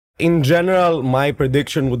In general, my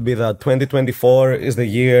prediction would be that 2024 is the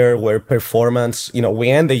year where performance,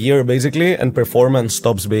 we end the year basically and performance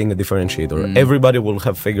stops being a differentiator. Everybody will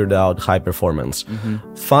have figured out high performance.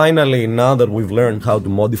 Finally, now that we've learned how to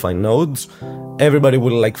modify nodes, everybody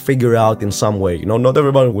will figure out in some way. Not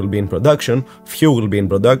everybody will be in production. Few will be in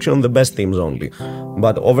production, the best teams only.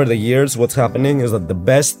 But over the years, what's happening is that the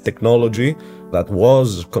best technology that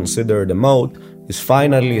was considered a moat is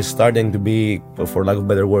finally starting to be, for lack of a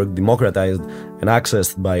better word, democratized and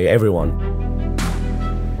accessed by everyone.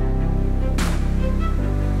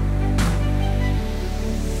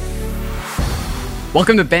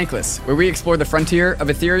 Welcome to Bankless, where we explore the frontier of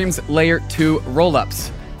Ethereum's Layer 2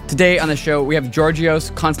 rollups. Today on the show, we have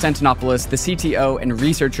Georgios Konstantinopoulos, the CTO and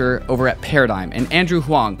researcher over at Paradigm, and Andrew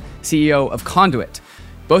Huang, CEO of Conduit.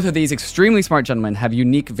 Both of these extremely smart gentlemen have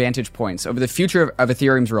unique vantage points over the future of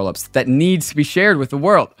Ethereum's rollups that needs to be shared with the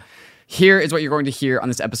world. Here is what you're going to hear on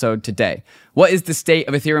this episode today. What is the state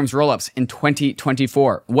of Ethereum's rollups in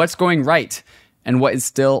 2024? What's going right? And what is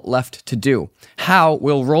still left to do? How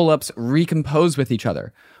will rollups recompose with each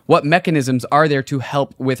other? What mechanisms are there to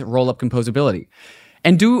help with rollup composability?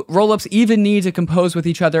 And do rollups even need to compose with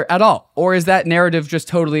each other at all? Or is that narrative just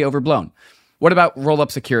totally overblown? What about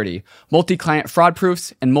rollup security, multi-client fraud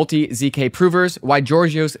proofs, and multi-ZK provers? Why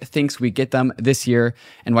Georgios thinks we get them this year,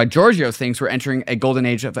 and why Georgios thinks we're entering a golden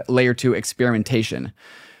age of Layer 2 experimentation.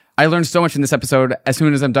 I learned so much in this episode. As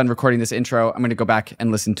soon as I'm done recording this intro, I'm going to go back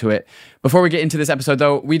and listen to it. Before we get into this episode,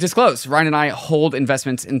 though, we disclose Ryan and I hold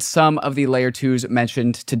investments in some of the Layer 2s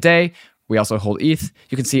mentioned today. We also hold ETH.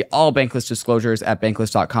 You can see all Bankless disclosures at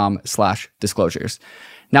bankless.com/disclosures.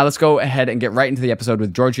 Now let's go ahead and get right into the episode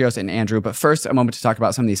with Georgios and Andrew. But first, a moment to talk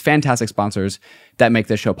about some of these fantastic sponsors that make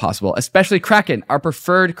this show possible, especially Kraken, our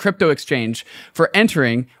preferred crypto exchange for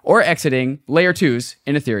entering or exiting Layer 2s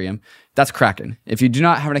in Ethereum. That's Kraken. If you do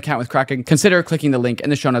not have an account with Kraken, consider clicking the link in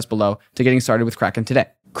the show notes below to getting started with Kraken today.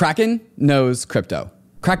 Kraken knows crypto.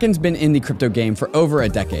 Kraken's been in the crypto game for over a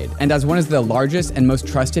decade, and as one of the largest and most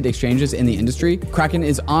trusted exchanges in the industry, Kraken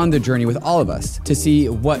is on the journey with all of us to see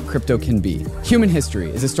what crypto can be. Human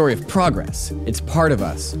history is a story of progress. It's part of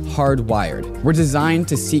us, hardwired. We're designed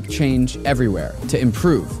to seek change everywhere, to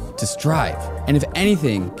improve, to strive. And if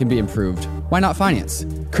anything can be improved, why not finance?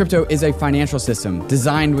 Crypto is a financial system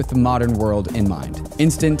designed with the modern world in mind.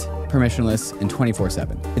 Instant, permissionless, and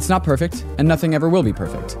 24/7. It's not perfect, and nothing ever will be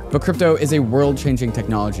perfect. But crypto is a world-changing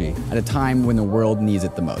technology at a time when the world needs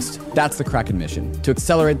it the most. That's the Kraken mission, to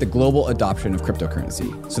accelerate the global adoption of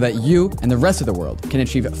cryptocurrency so that you and the rest of the world can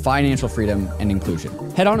achieve financial freedom and inclusion.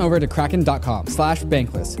 Head on over to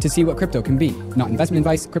kraken.com/bankless to see what crypto can be. Not investment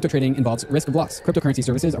advice. Crypto trading involves risk of loss. Cryptocurrency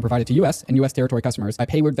services are provided to U.S. and U.S. territory customers by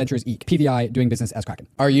Payward Ventures Inc., PVI, doing business as Kraken.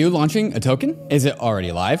 Are you launching a token? Is it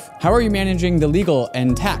already live? How are you managing the legal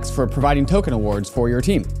and tax for providing token awards for your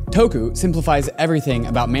team? Toku simplifies everything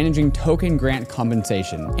about managing token grant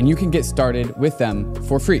compensation, and you can get started with them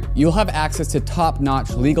for free. You'll have access to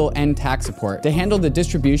top-notch legal and tax support to handle the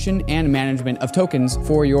distribution and management of tokens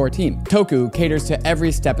for your team. Toku caters to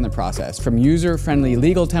every step in the process, from user-friendly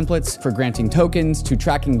legal templates for granting tokens to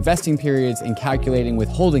tracking vesting periods and calculating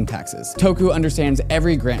withholding taxes. Toku understands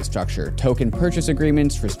every grant structure, token purchase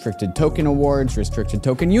agreements, restricted token awards, restricted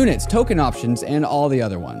token units, token options, and all the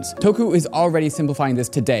other ones. Toku is already simplifying this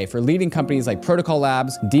today for leading companies like Protocol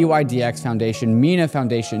Labs, DYDX Foundation, Mina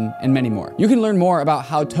Foundation, and many more. You can learn more about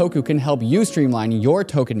how Toku can help you streamline your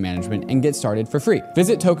token management and get started for free.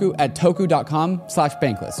 Visit Toku at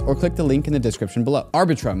toku.com/bankless or click the link in the description below.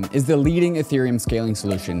 Arbitrum is the leading Ethereum scaling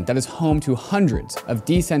solution that is home to hundreds of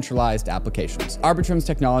decentralized applications. Arbitrum's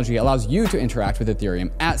technology allows you to interact with Ethereum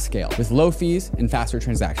at scale with low fees and faster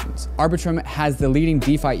transactions. Arbitrum has the leading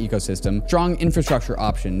DeFi ecosystem, strong infrastructure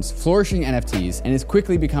options, flourishing NFTs, and is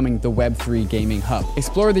quickly becoming the Web3 gaming hub.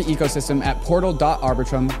 Explore the ecosystem at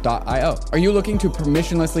portal.arbitrum.io. Are you looking to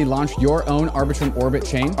permissionlessly launch your own Arbitrum Orbit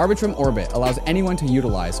chain? Arbitrum Orbit allows anyone to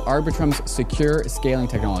utilize Arbitrum's secure scaling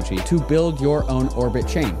technology to build your own Orbit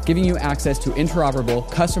chain, giving you access to interoperable,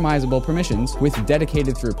 customizable permissions with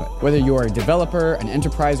dedicated throughput. Whether you are a developer, an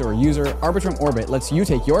enterprise, or a user, Arbitrum Orbit lets you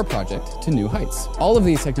take your project to new heights. All of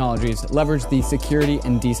these technologies leverage the security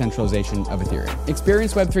and decentralization of Ethereum.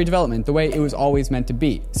 Experience Web3 development the way it was always meant to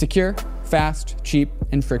be: secure, fast, cheap,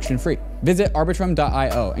 and friction-free. Visit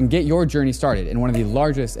arbitrum.io and get your journey started in one of the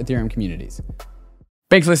largest Ethereum communities.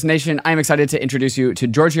 Bankless Nation, I'm excited to introduce you to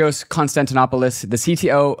Georgios Konstantinopoulos, the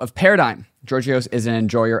CTO of Paradigm. Georgios is an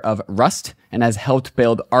enjoyer of Rust and has helped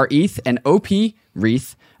build RETH and OP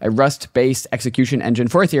Reth, a Rust-based execution engine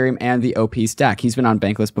for Ethereum and the OP stack. He's been on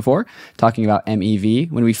Bankless before, talking about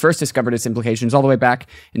MEV when we first discovered its implications all the way back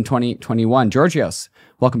in 2021. Georgios,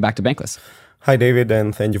 welcome back to Bankless. Hi, David,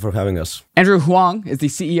 and thank you for having us. Andrew Huang is the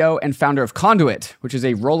CEO and founder of Conduit, which is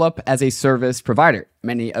a roll-up as a service provider.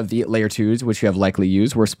 Many of the layer 2s, which you have likely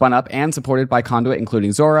used, were spun up and supported by Conduit,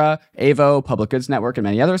 including Zora, Avo, Public Goods Network, and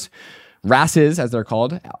many others. RASs, as they're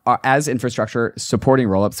called, are as infrastructure supporting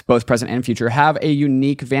rollups, both present and future, have a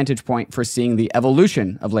unique vantage point for seeing the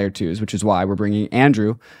evolution of layer 2s, which is why we're bringing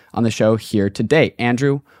Andrew on the show here today.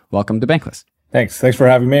 Andrew, welcome to Bankless. Thanks for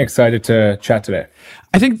having me. Excited to chat today.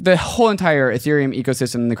 I think the whole entire Ethereum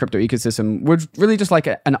ecosystem, the crypto ecosystem, would really just like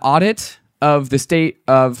an audit of the state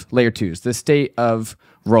of layer 2s, the state of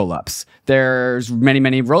rollups. There's many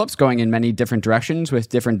rollups going in many different directions with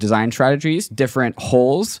different design strategies, different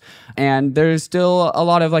holes, and there's still a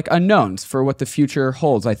lot of like unknowns for what the future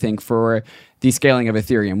holds, I think, for the scaling of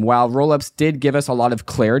Ethereum. While rollups did give us a lot of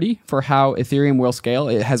clarity for how Ethereum will scale,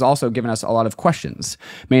 it has also given us a lot of questions,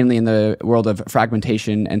 mainly in the world of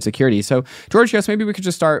fragmentation and security. So, Georgios, maybe we could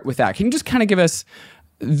just start with that. Can you just kind of give us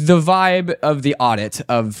the vibe of the audit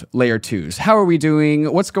of layer 2s? How are we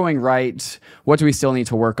doing? What's going right? What do we still need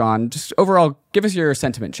to work on? Just overall, give us your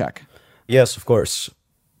sentiment check. Yes, of course.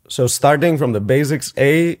 So starting from the basics,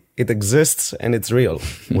 it exists and it's real,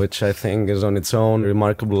 which I think is on its own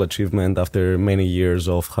remarkable achievement after many years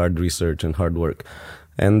of hard research and hard work.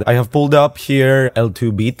 And I have pulled up here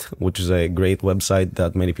L2Beat, which is a great website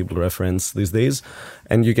that many people reference these days.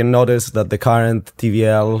 And you can notice that the current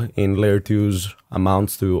TVL in layer 2s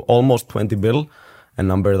amounts to almost 20 bill, a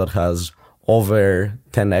number that has over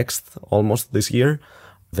 10x almost this year.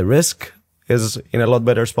 The risk is in a lot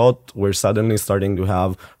better spot. We're suddenly starting to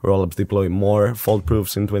have rollups deploy more fault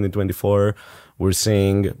proofs in 2024. We're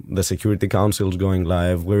seeing the security councils going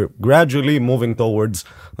live. We're gradually moving towards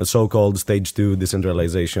a so-called stage 2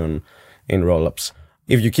 decentralization in rollups.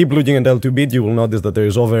 If you keep looking at L2Bit, you will notice that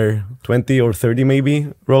there's over 20 or 30 maybe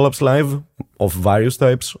rollups live of various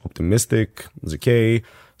types, optimistic, ZK.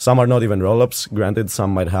 Some are not even rollups. Granted,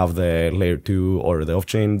 some might have the layer 2 or the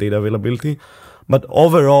off-chain data availability. But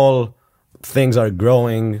overall, things are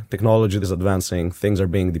growing, technology is advancing, things are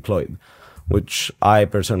being deployed, which I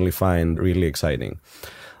personally find really exciting.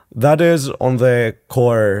 That is on the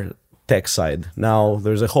core tech side. Now,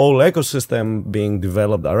 there's a whole ecosystem being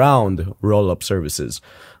developed around rollup services.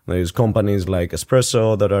 There's companies like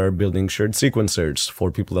Espresso that are building shared sequencers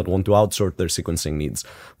for people that want to outsource their sequencing needs.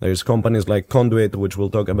 There's companies like Conduit, which we'll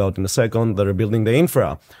talk about in a second, that are building the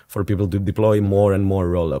infra for people to deploy more and more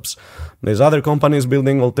rollups. There's other companies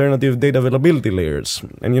building alternative data availability layers.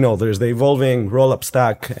 And there's the evolving rollup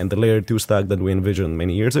stack and the layer 2 stack that we envisioned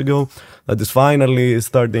many years ago that is finally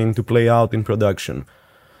starting to play out in production.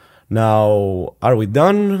 Now, are we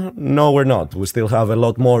done? No, we're not. We still have a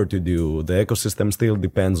lot more to do. The ecosystem still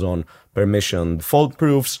depends on permissioned fault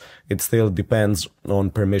proofs. It still depends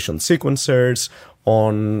on permissioned sequencers.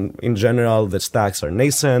 In general, the stacks are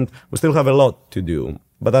nascent. We still have a lot to do,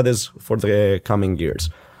 but that is for the coming years.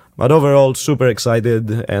 But overall, super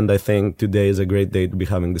excited, and I think today is a great day to be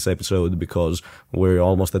having this episode because we're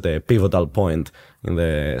almost at a pivotal point in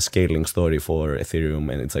the scaling story for Ethereum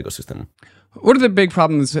and its ecosystem. What are the big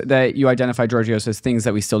problems that you identify, Georgios, as things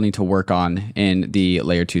that we still need to work on in the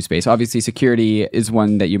layer 2 space? Obviously, security is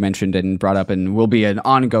one that you mentioned and brought up and will be an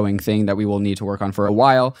ongoing thing that we will need to work on for a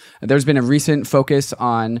while. There's been a recent focus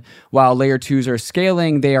on, while layer 2s are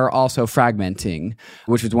scaling, they are also fragmenting,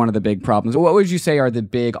 which is one of the big problems. What would you say are the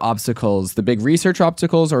big obstacles, the big research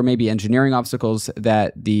obstacles, or maybe engineering obstacles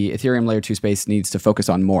that the Ethereum layer 2 space needs to focus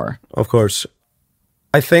on more? Of course.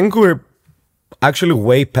 I think we're actually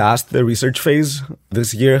way past the research phase.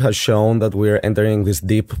 This year has shown that we're entering this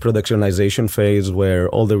deep productionization phase where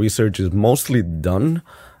all the research is mostly done.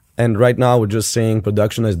 And right now we're just seeing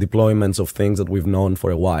productionized deployments of things that we've known for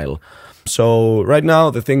a while. So right now,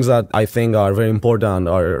 the things that I think are very important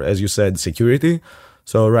are, as you said, security.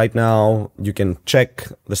 So right now you can check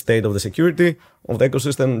the state of the security of the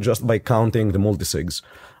ecosystem just by counting the multisigs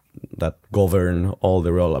that govern all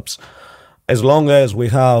the rollups. As long as we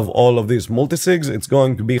have all of these multisigs, it's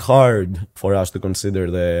going to be hard for us to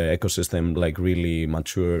consider the ecosystem like really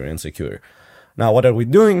mature and secure. Now, what are we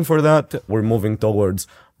doing for that? We're moving towards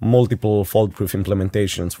multiple fault-proof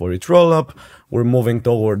implementations for each rollup. We're moving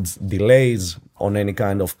towards delays on any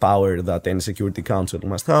kind of power that any security council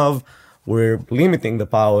must have. We're limiting the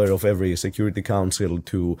power of every security council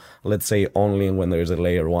to, let's say, only when there's a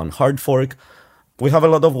layer 1 hard fork. We have a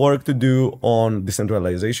lot of work to do on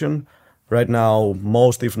decentralization. Right now,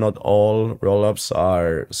 most, if not all, rollups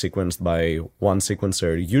are sequenced by one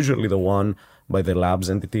sequencer, usually the one by the labs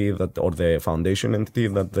entity or the foundation entity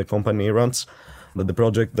that the company runs, the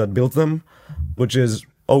project that built them, which is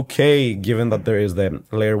okay given that there is the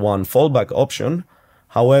layer 1 fallback option.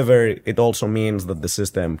 However, it also means that the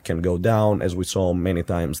system can go down, as we saw many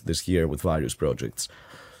times this year with various projects.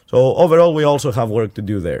 So overall, we also have work to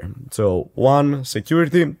do there. So 1,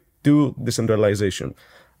 security; 2, decentralization.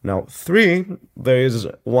 Now, 3, there is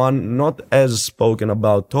one not as spoken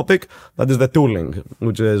about topic, that is the tooling,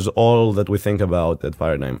 which is all that we think about at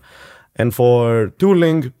Paradigm. And for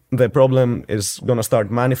tooling, the problem is going to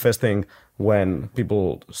start manifesting when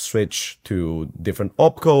people switch to different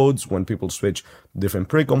opcodes, when people switch to different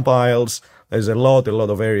precompiles. There's a lot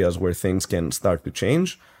of areas where things can start to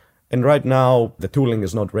change. And right now, the tooling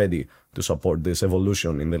is not ready to support this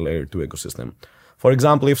evolution in the layer 2 ecosystem. For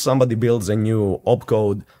example, if somebody builds a new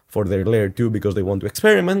opcode for their layer 2 because they want to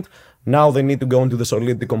experiment, now they need to go into the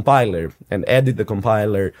Solidity compiler and edit the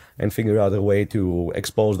compiler and figure out a way to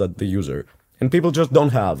expose that to the user. And people just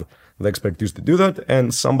don't have the expertise to do that,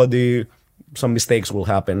 and some mistakes will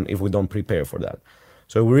happen if we don't prepare for that.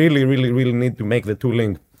 So we really need to make the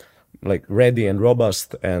tooling like ready and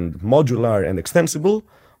robust and modular and extensible,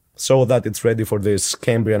 so that it's ready for this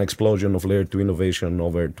Cambrian explosion of layer 2 innovation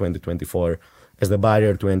over 2024 as the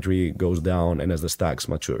barrier to entry goes down and as the stacks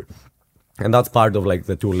mature. And that's part of like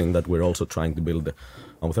the tooling that we're also trying to build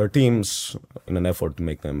with our teams in an effort to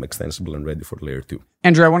make them extensible and ready for layer 2.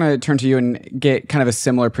 Andrew, I want to turn to you and get kind of a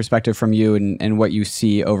similar perspective from you and what you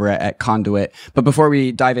see over at Conduit. But before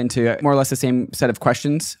we dive into more or less the same set of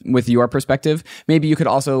questions with your perspective, maybe you could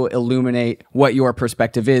also illuminate what your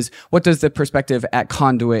perspective is. What does the perspective at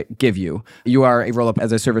Conduit give you? You are a rollup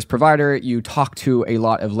as a service provider. You talk to a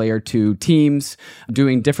lot of layer 2 teams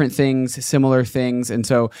doing different things, similar things. And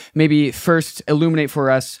so maybe first illuminate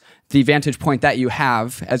for us the vantage point that you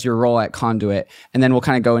have as your role at Conduit, and then we'll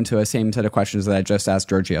kind of go into a same set of questions that I just asked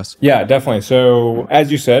Georgios. Yeah, definitely. So as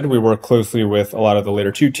you said, we work closely with a lot of the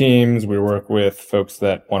layer 2 teams. We work with folks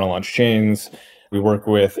that want to launch chains. We work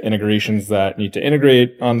with integrations that need to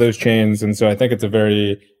integrate on those chains. And so I think it's a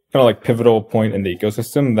very kind of like pivotal point in the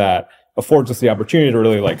ecosystem that affords us the opportunity to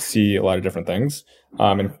really like see a lot of different things.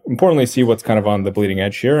 And importantly, see what's kind of on the bleeding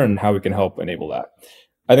edge here and how we can help enable that.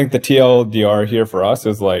 I think the TLDR here for us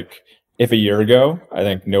is like, if a year ago, I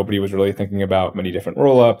think nobody was really thinking about many different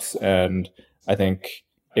rollups, and I think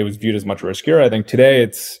it was viewed as much riskier. I think today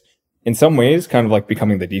it's in some ways kind of like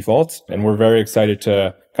becoming the default, and we're very excited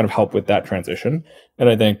to kind of help with that transition. And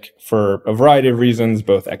I think for a variety of reasons,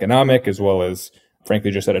 both economic as well as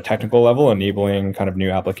frankly just at a technical level, enabling kind of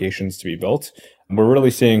new applications to be built. We're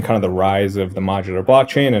really seeing kind of the rise of the modular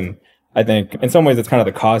blockchain, and I think in some ways it's kind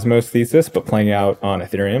of the Cosmos thesis, but playing out on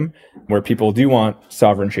Ethereum, where people do want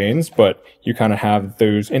sovereign chains, but you kind of have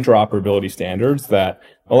those interoperability standards that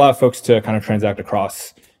allow folks to kind of transact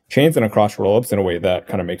across chains and across rollups in a way that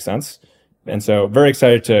kind of makes sense. And so very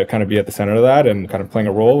excited to kind of be at the center of that and kind of playing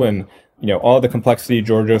a role in, all the complexity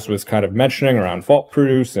Georgios was kind of mentioning around fault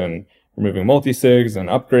proofs and removing multi-sigs and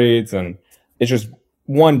upgrades. And it's just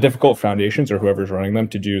one, difficult foundations or whoever's running them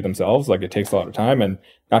to do themselves. Like it takes a lot of time. And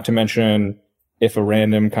not to mention if a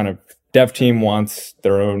random kind of dev team wants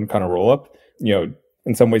their own kind of roll up,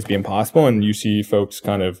 in some ways be impossible. And you see folks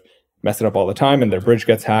kind of mess it up all the time and their bridge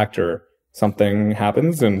gets hacked or something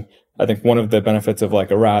happens. And I think one of the benefits of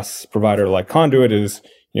like a RAS provider like Conduit is,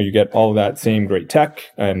 you get all of that same great tech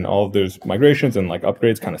and all of those migrations and like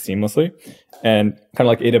upgrades kind of seamlessly. And kind of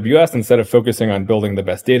like AWS, instead of focusing on building the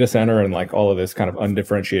best data center and like all of this kind of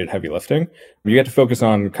undifferentiated heavy lifting, you get to focus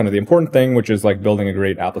on kind of the important thing, which is like building a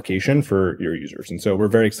great application for your users. And so we're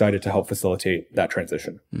very excited to help facilitate that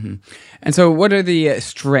transition. Mm-hmm. And so what are the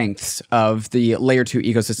strengths of the layer 2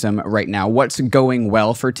 ecosystem right now? What's going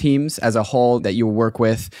well for teams as a whole that you work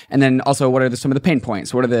with? And then also what are some of the pain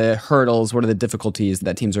points? What are the hurdles? What are the difficulties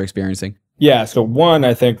that teams are experiencing? Yeah. So one,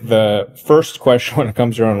 I think the first question when it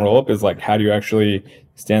comes to your own rollup is like, how do you actually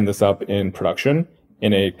stand this up in production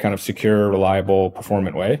in a kind of secure, reliable,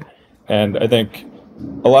 performant way? And I think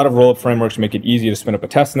a lot of rollup frameworks make it easy to spin up a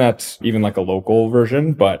testnet, even like a local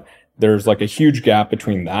version, but there's like a huge gap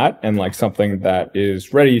between that and like something that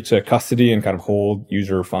is ready to custody and kind of hold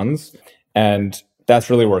user funds. And that's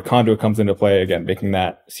really where Conduit comes into play, again, making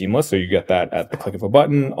that seamless. So you get that at the click of a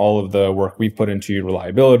button, all of the work we've put into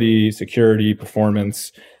reliability, security,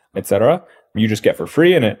 performance, etc. You just get for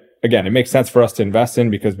free. And it makes sense for us to invest in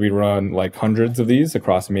because we run like hundreds of these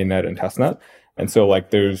across mainnet and testnet. And so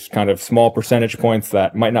like those kind of small percentage points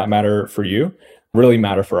that might not matter for you, really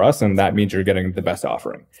matter for us. And that means you're getting the best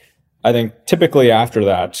offering. I think typically after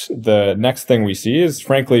that, the next thing we see is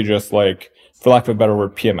frankly just like, for lack of a better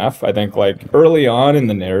word, PMF. I think like early on in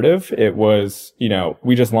the narrative, it was,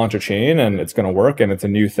 we just launch a chain and it's going to work and it's a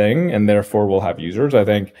new thing and therefore we'll have users. I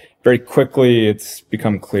think very quickly it's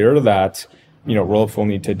become clear that, rollups will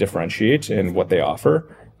need to differentiate in what they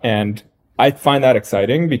offer. And I find that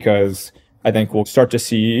exciting because I think we'll start to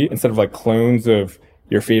see, instead of like clones of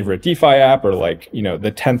your favorite DeFi app or like,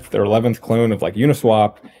 the 10th or 11th clone of like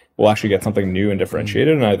Uniswap, we'll actually get something new and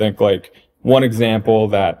differentiated. And I think like one example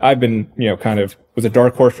that I've been, kind of was a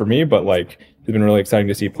dark horse for me, but like has been really exciting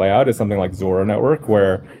to see play out is something like Zora Network,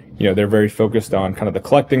 where, they're very focused on kind of the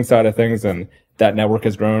collecting side of things. And that network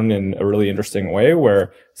has grown in a really interesting way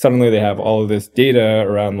where suddenly they have all of this data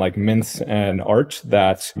around like mints and art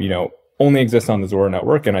that, only exists on the Zora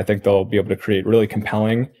network. And I think they'll be able to create really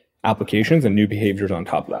compelling applications and new behaviors on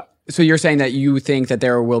top of that. So you're saying that you think that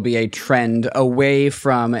there will be a trend away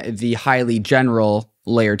from the highly general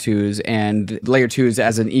layer 2s, and layer 2s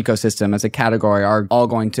as an ecosystem, as a category, are all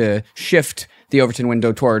going to shift the Overton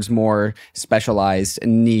window towards more specialized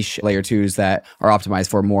niche layer 2s that are optimized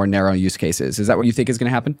for more narrow use cases. Is that what you think is going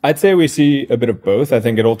to happen? I'd say we see a bit of both. I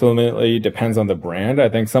think it ultimately depends on the brand. I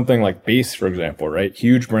think something like Base, for example, right?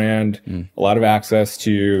 Huge brand, a lot of access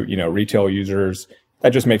to, retail users. That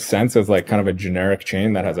just makes sense as like kind of a generic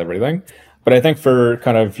chain that has everything. But I think for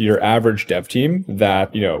kind of your average dev team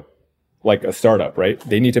that, like a startup, right?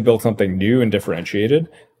 They need to build something new and differentiated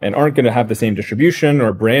and aren't going to have the same distribution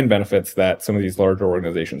or brand benefits that some of these larger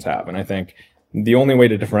organizations have. And I think the only way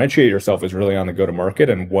to differentiate yourself is really on the go-to-market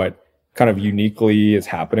and what kind of uniquely is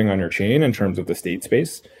happening on your chain in terms of the state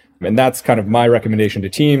space. And that's kind of my recommendation to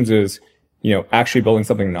teams is, actually building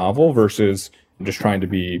something novel versus just trying to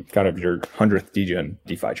be kind of your 100th degen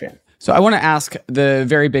DeFi chain. So I want to ask the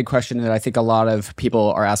very big question that I think a lot of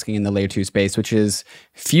people are asking in the layer 2 space, which is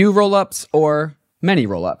few rollups or many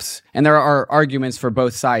rollups. And there are arguments for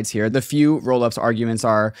both sides here. The few rollups arguments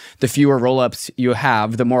are the fewer rollups you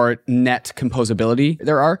have, the more net composability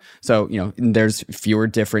there are. So, there's fewer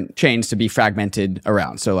different chains to be fragmented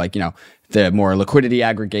around. So like, the more liquidity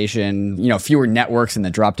aggregation, fewer networks in the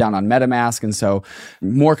drop down on MetaMask. And so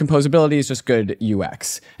more composability is just good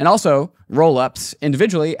UX. And also rollups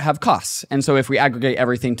individually have costs. And so if we aggregate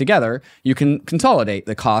everything together, you can consolidate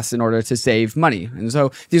the costs in order to save money. And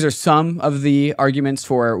so these are some of the arguments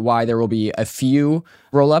for why there will be a few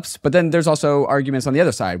rollups. But then there's also arguments on the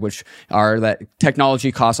other side, which are that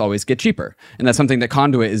technology costs always get cheaper. And that's something that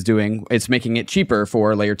Conduit is doing. It's making it cheaper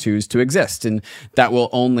for layer 2s to exist. And that will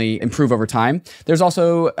only improve over time. There's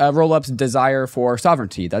also rollups' desire for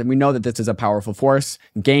sovereignty. That we know that this is a powerful force.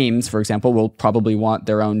 Games, for example, will probably want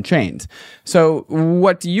their own chains. So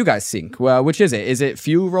what do you guys think? Well, which is it? Is it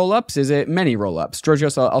few rollups? Is it many rollups?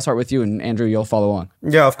 Georgios, I'll start with you, and Andrew, you'll follow on.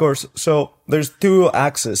 Yeah, of course. So there's two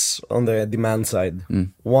axes on the demand side.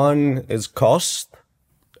 One is cost,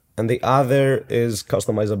 and the other is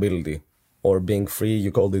customizability, or being free.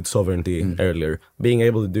 You called it sovereignty earlier, being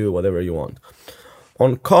able to do whatever you want.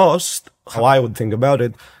 On cost, how I would think about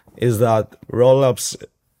it is that rollups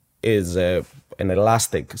is an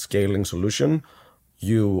elastic scaling solution.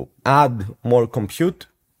 You add more compute,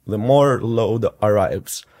 the more load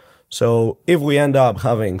arrives. So if we end up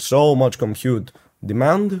having so much compute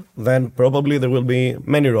demand, then probably there will be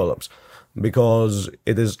many rollups, because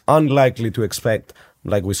it is unlikely to expect,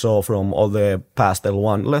 like we saw from all the past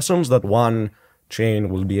L1 lessons, that one chain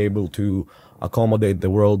will be able to accommodate the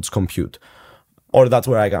world's compute. Or that's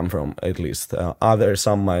where I come from, at least.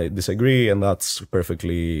 Some might disagree, and that's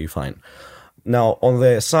perfectly fine. Now, on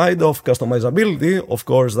the side of customizability, of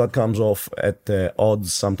course, that comes off at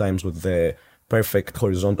odds sometimes with the perfect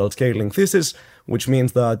horizontal scaling thesis, which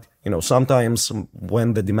means that, sometimes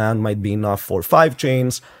when the demand might be enough for 5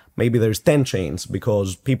 chains, maybe there's 10 chains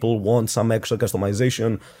because people want some extra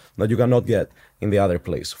customization that you cannot get in the other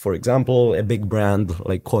place. For example, a big brand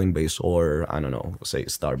like Coinbase or, say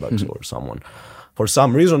Starbucks or someone. For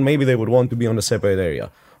some reason, maybe they would want to be on a separate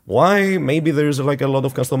area. Why? Maybe there's like a lot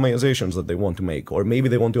of customizations that they want to make, or maybe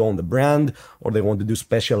they want to own the brand, or they want to do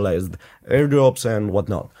specialized airdrops and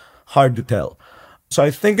whatnot. Hard to tell. So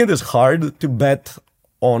I think it is hard to bet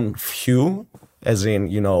on few, as in,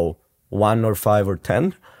 1 or 5 or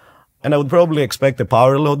 10. And I would probably expect a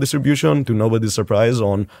power law distribution, to nobody's surprise,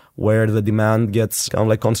 on where the demand gets kind of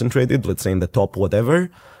like concentrated, let's say in the top whatever.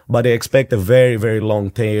 But I expect a very, very long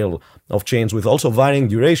tail of chains with also varying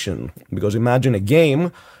duration. Because imagine a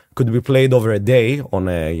game could be played over a day on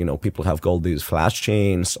a, people have called these flash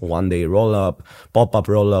chains, one-day roll-up, pop-up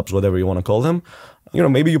roll-ups, whatever you want to call them.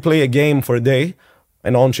 Maybe you play a game for a day,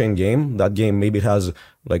 an on-chain game. That game maybe has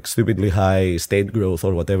like stupidly high state growth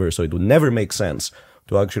or whatever, so it would never make sense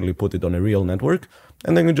to actually put it on a real network.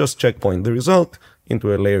 And then you just checkpoint the result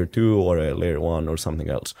into a layer 2 or a layer 1 or something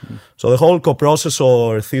else. So the whole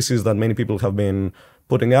coprocessor thesis that many people have been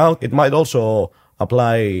putting out, it might also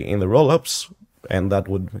apply in the rollups, and that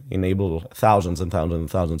would enable thousands and thousands and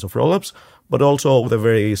thousands of rollups, but also with a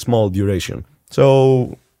very small duration.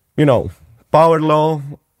 So, power law,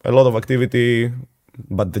 a lot of activity,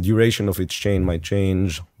 but the duration of each chain might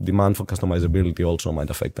change. Demand for customizability also might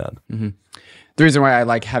affect that. Mm-hmm. The reason why I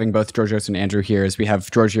like having both Georgios and Andrew here is we have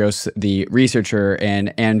Georgios, the researcher,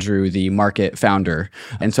 and Andrew, the market founder.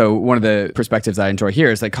 And so one of the perspectives I enjoy here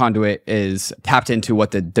is that Conduit is tapped into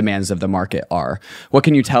what the demands of the market are. What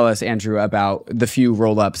can you tell us, Andrew, about the few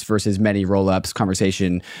rollups versus many rollups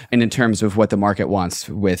conversation, and in terms of what the market wants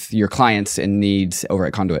with your clients and needs over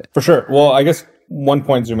at Conduit? For sure. Well, I guess one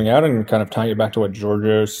point zooming out and kind of tying it back to what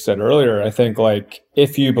Georgios said earlier, I think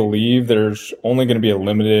if you believe there's only going to be a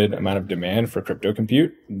limited amount of demand for crypto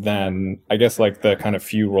compute, then I guess the kind of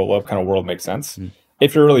few roll-up kind of world makes sense.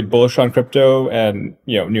 If you're really bullish on crypto and,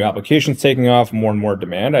 new applications taking off, more and more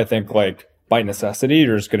demand, I think by necessity,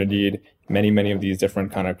 you're just going to need many, many of these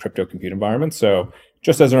different kind of crypto compute environments. So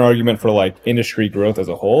just as an argument for industry growth as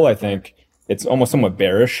a whole, I think it's almost somewhat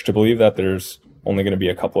bearish to believe that there's only going to be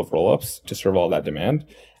a couple of rollups to serve all that demand.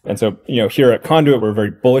 And so, here at Conduit, we're very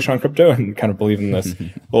bullish on crypto and kind of believe in this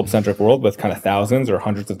rollup-centric world with kind of thousands or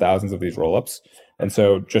hundreds of thousands of these rollups. And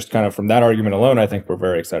so just kind of from that argument alone, I think we're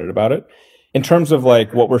very excited about it. In terms of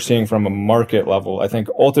what we're seeing from a market level, I think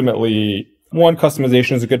ultimately, one,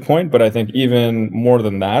 customization is a good point, but I think even more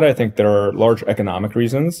than that, I think there are large economic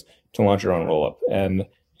reasons to launch your own rollup. And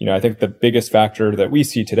I think the biggest factor that we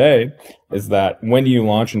see today is that when you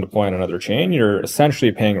launch and deploy on another chain, you're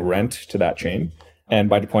essentially paying rent to that chain. And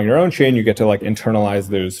by deploying your own chain, you get to internalize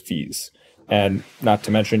those fees. And not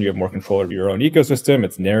to mention, you have more control over your own ecosystem.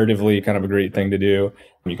 It's narratively kind of a great thing to do.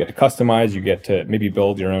 You get to customize, you get to maybe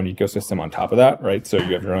build your own ecosystem on top of that, right? So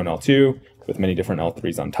you have your own L2 with many different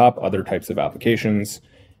L3s on top, other types of applications.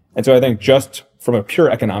 And so I think just from a pure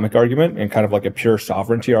economic argument and kind of a pure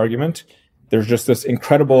sovereignty argument, there's just this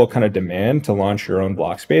incredible kind of demand to launch your own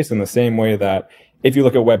block space in the same way that if you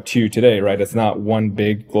look at Web 2 today, right, it's not one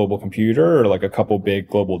big global computer or a couple big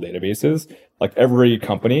global databases. Every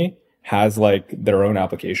company has their own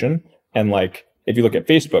application. And if you look at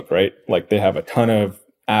Facebook, right, they have a ton of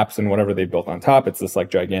apps and whatever they built on top. It's this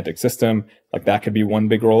gigantic system. That could be one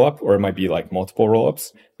big rollup, or it might be multiple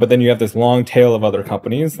rollups. But then you have this long tail of other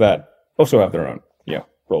companies that also have their own,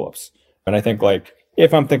 rollups. And I think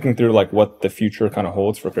if I'm thinking through what the future kind of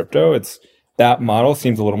holds for crypto, it's that model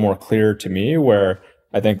seems a little more clear to me, where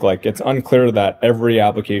I think it's unclear that every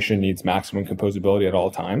application needs maximum composability at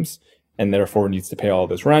all times and therefore needs to pay all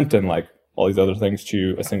this rent and all these other things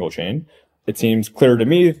to a single chain. It seems clear to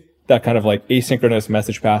me that kind of asynchronous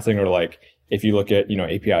message passing, or if you look at,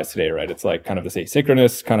 APIs today, right? It's kind of this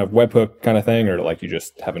asynchronous kind of webhook kind of thing, or you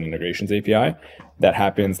just have an integrations API that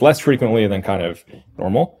happens less frequently than kind of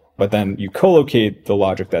normal. But then you co-locate the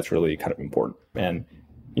logic that's really kind of important. And,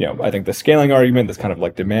 I think the scaling argument, this kind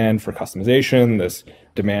of demand for customization, this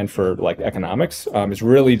demand for economics, is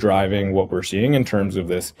really driving what we're seeing in terms of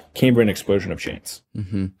this Cambrian explosion of chains.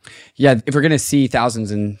 Mm-hmm. Yeah, if we're going to see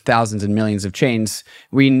thousands and thousands and millions of chains,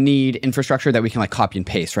 we need infrastructure that we can copy and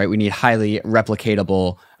paste, right? We need highly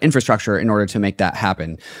replicatable infrastructure in order to make that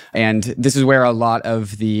happen. And this is where a lot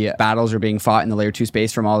of the battles are being fought in the layer 2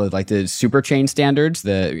 space from all of the super chain standards,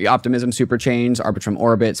 the Optimism super chains, Arbitrum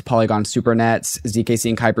orbits, Polygon supernets,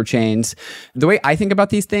 zk-sync hyperchains. The way I think about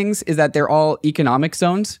these things is that they're all economic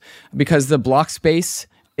zones, because the block space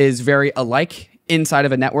is very alike inside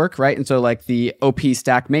of a network, right? And so the OP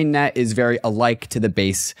stack mainnet is very alike to the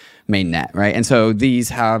base mainnet, right? And so these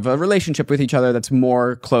have a relationship with each other that's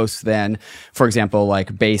more close than, for example,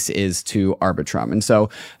 base is to Arbitrum. And so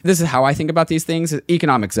this is how I think about these things: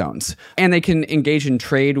 economic zones. And they can engage in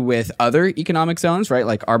trade with other economic zones, right?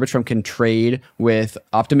 Arbitrum can trade with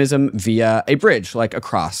Optimism via a bridge,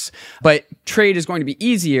 across. But trade is going to be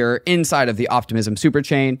easier inside of the Optimism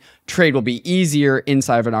superchain. Trade will be easier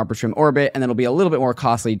inside of an Arbitrum orbit, and then it'll be a little bit more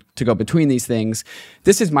costly to go between these things.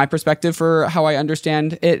 This is my perspective for how I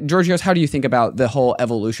understand it. Georgios, how do you think about the whole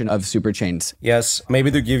evolution of superchains? Yes,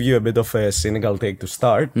 maybe to give you a bit of a cynical take to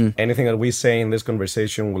start, anything that we say in this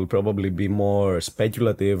conversation will probably be more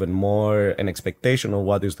speculative and more an expectation of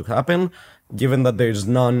what is to happen, given that there's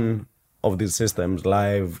none of these systems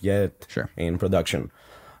live yet in production.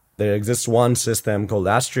 There exists one system called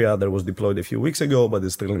Astria that was deployed a few weeks ago, but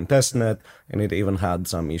is still in testnet, and it even had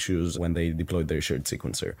some issues when they deployed their shared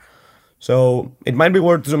sequencer. So it might be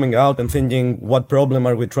worth zooming out and thinking, what problem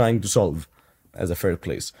are we trying to solve as a first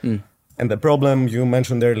place? And the problem you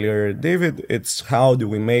mentioned earlier, David, it's how do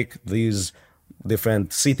we make these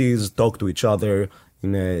different cities talk to each other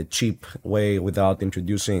in a cheap way without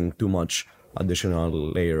introducing too much additional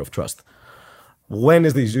layer of trust. When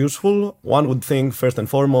is this useful? One would think first and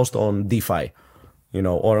foremost on DeFi,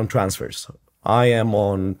 or on transfers. I am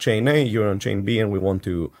on chain A, you're on chain B, and we want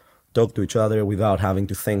to talk to each other without having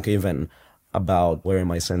to think even about where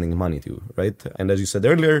am I sending money to, right? And as you said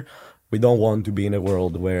earlier, we don't want to be in a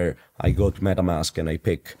world where I go to MetaMask and I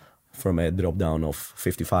pick from a drop-down of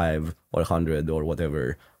 55 or 100 or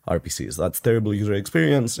whatever RPCs. That's terrible user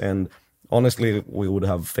experience, and honestly, we would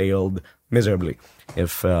have failed miserably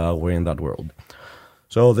if we're in that world.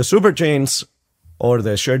 So the superchains or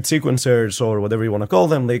the shared sequencers or whatever you want to call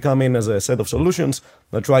them, they come in as a set of solutions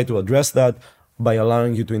that try to address that by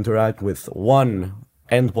allowing you to interact with one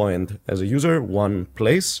endpoint as a user, one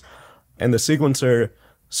place, and the sequencer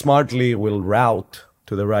smartly will route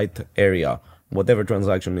to the right area whatever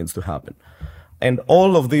transaction needs to happen. And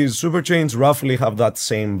all of these superchains roughly have that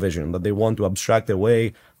same vision, that they want to abstract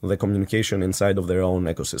away the communication inside of their own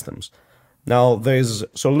ecosystems. Now, there's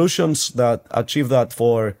solutions that achieve that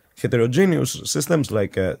for heterogeneous systems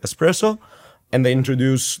like Espresso, and they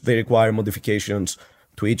require modifications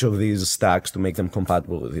to each of these stacks to make them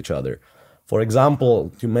compatible with each other. For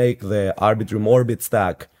example, to make the Arbitrum Orbit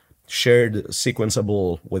stack shared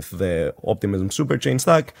sequenceable with the Optimism superchain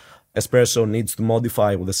stack, Espresso needs to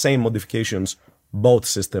modify with the same modifications both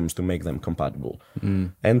systems to make them compatible.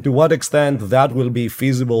 And to what extent that will be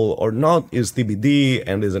feasible or not is TBD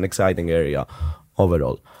and is an exciting area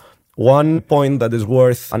overall. One point that is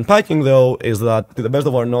worth unpacking, though, is that to the best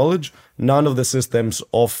of our knowledge, none of the systems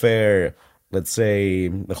offer, let's say,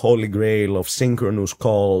 the holy grail of synchronous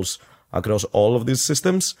calls across all of these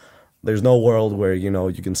systems. There's no world where,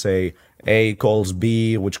 you can say A calls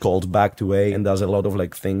B, which calls back to A and does a lot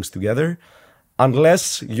of things together.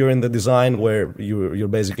 Unless you're in the design where you're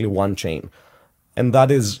basically one chain. And that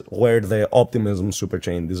is where the Optimism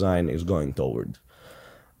superchain design is going toward.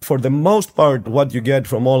 For the most part, what you get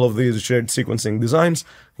from all of these shared sequencing designs,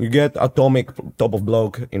 you get atomic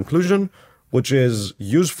top-of-block inclusion, which is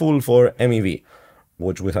useful for MEV,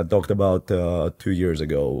 which we had talked about 2 years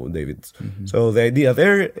ago, David. So the idea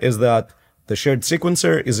there is that the shared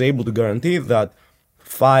sequencer is able to guarantee that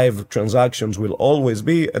 5 transactions will always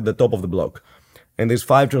be at the top of the block. And these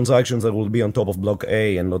 5 transactions that will be on top of block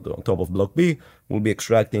A and not on top of block B will be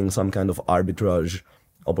extracting some kind of arbitrage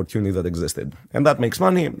opportunity that existed. And that makes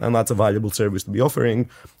money, and that's a valuable service to be offering,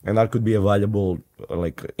 and that could be a valuable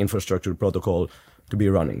infrastructure protocol to be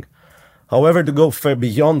running. However, to go far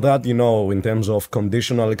beyond that, in terms of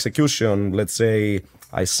conditional execution, let's say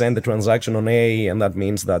I send the transaction on A, and that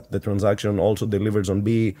means that the transaction also delivers on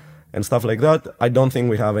B, and stuff like that, I don't think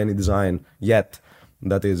we have any design yet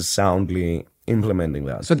that is soundly implementing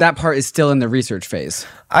that. So that part is still in the research phase.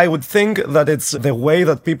 I would think that it's the way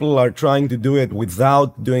that people are trying to do it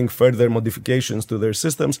without doing further modifications to their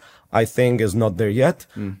systems, I think is not there yet.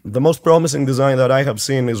 The most promising design that I have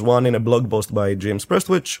seen is one in a blog post by James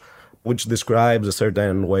Prestwich, which describes a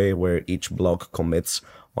certain way where each block commits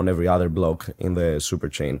on every other block in the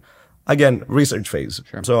superchain. Again, research phase.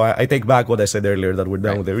 Sure. So I take back what I said earlier, that we're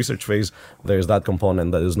done with the research phase. There's that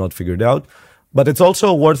component that is not figured out. But it's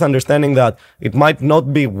also worth understanding that it might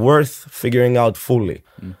not be worth figuring out fully.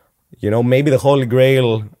 Maybe the holy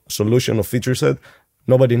grail solution of feature set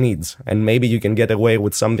nobody needs. And maybe you can get away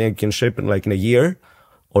with something you can ship in a year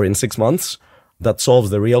or in 6 months that solves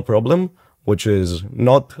the real problem, which is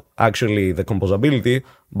not actually the composability,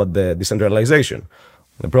 but the decentralization.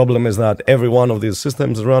 The problem is that every one of these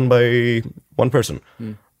systems is run by one person.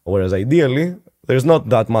 Whereas ideally, there's not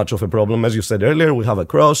that much of a problem. As you said earlier, we have a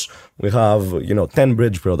cross, we have, 10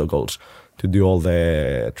 bridge protocols to do all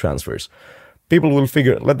the transfers. People will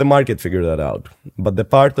let the market figure that out. But the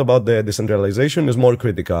part about the decentralization is more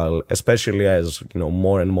critical, especially as,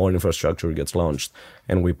 more and more infrastructure gets launched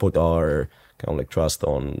and we put our trust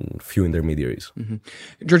on few intermediaries.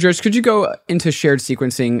 Georgios, could you go into shared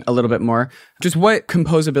sequencing a little bit more? Just what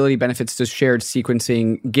composability benefits does shared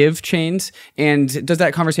sequencing give chains? And does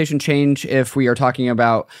that conversation change if we are talking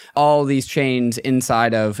about all these chains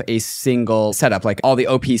inside of a single setup, like all the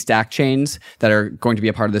OP stack chains that are going to be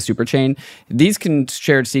a part of the super chain? These can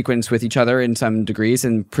shared sequence with each other in some degrees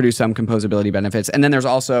and produce some composability benefits. And then there's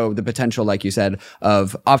also the potential, like you said,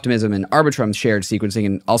 of Optimism and Arbitrum shared sequencing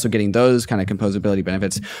and also getting those kind of composability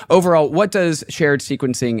benefits. Overall, what does shared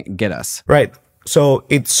sequencing get us? Right. So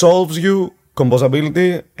it solves you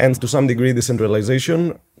composability and to some degree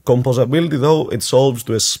decentralization Composability, though, it solves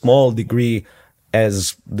to a small degree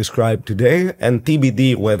as described today, and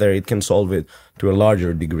TBD whether it can solve it to a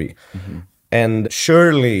larger degree. And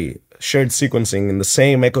surely shared sequencing in the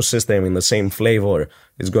same ecosystem, in the same flavor,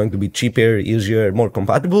 is going to be cheaper, easier, more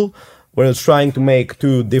compatible, whereas trying to make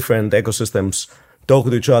two different ecosystems talk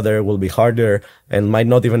to each other will be harder and might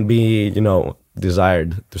not even be,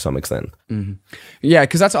 desired to some extent. Yeah,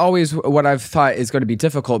 because that's always what I've thought is going to be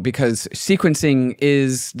difficult, because sequencing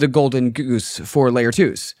is the golden goose for layer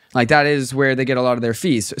twos. Like, that is where they get a lot of their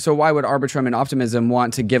fees. So why would Arbitrum and Optimism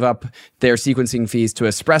want to give up their sequencing fees to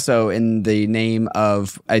Espresso in the name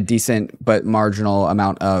of a decent but marginal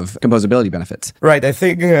amount of composability benefits? Right. I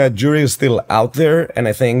think jury is still out there, and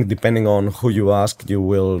I think depending on who you ask, you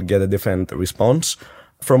will get a different response.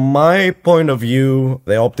 From my point of view,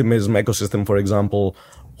 the Optimism ecosystem, for example,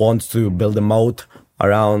 wants to build a moat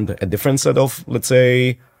around a different set of, let's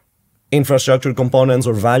say, infrastructure components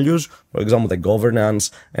or values, for example, the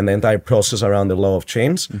governance and the entire process around the law of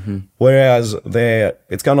chains. Whereas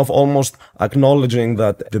it's kind of almost acknowledging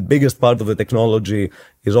that the biggest part of the technology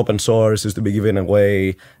is open source, is to be given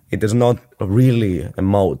away. It is not really a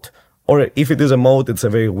moat. Or if it is a moat, it's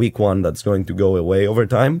a very weak one that's going to go away over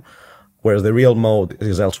time, whereas the real moat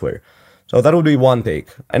is elsewhere. So that would be one take.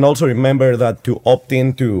 And also remember that to opt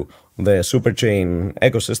into the superchain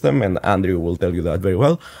ecosystem, and Andrew will tell you that very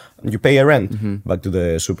well, you pay a rent back to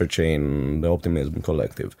the superchain, the Optimism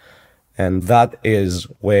collective. And that is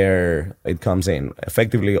where it comes in.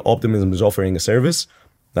 Effectively, Optimism is offering a service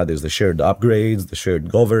that is the shared upgrades, the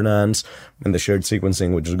shared governance, and the shared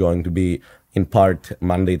sequencing, which is going to be in part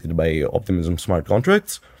mandated by Optimism smart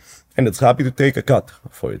contracts. And it's happy to take a cut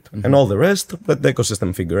for it. And all the rest, let the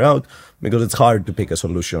ecosystem figure out, because it's hard to pick a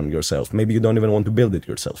solution yourself. Maybe you don't even want to build it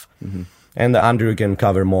yourself. And Andrew can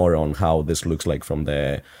cover more on how this looks like from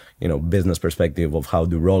the business perspective of how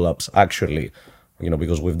do rollups actually,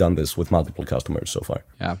 because we've done this with multiple customers so far.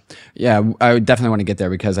 Yeah, I would definitely want to get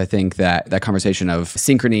there, because I think that conversation of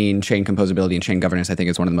synchrony and chain composability and chain governance, I think,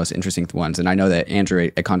 is one of the most interesting ones. And I know that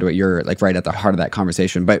Andrew at Conduit, you're like right at the heart of that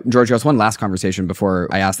conversation. But Georgios, one last conversation before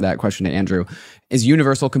I ask that question to Andrew. Is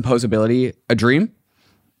universal composability a dream?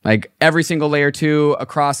 Like, every single layer 2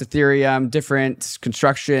 across Ethereum, different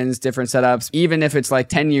constructions, different setups, even if it's like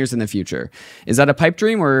 10 years in the future. Is that a pipe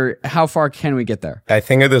dream, or how far can we get there? I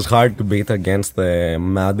think it is hard to beat against the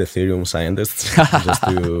mad Ethereum scientists, just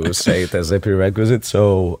to say it as a prerequisite.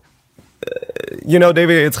 So,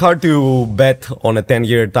 David, it's hard to bet on a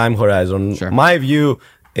 10-year time horizon. Sure. My view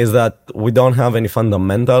is that we don't have any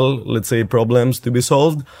fundamental, let's say, problems to be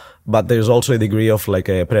solved, but there's also a degree of like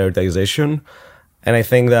a prioritization. And I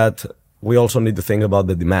think that we also need to think about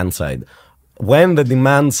the demand side. When the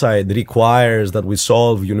demand side requires that we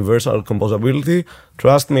solve universal composability,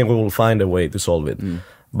 trust me, we will find a way to solve it.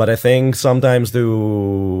 But I think sometimes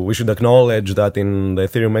we should acknowledge that in the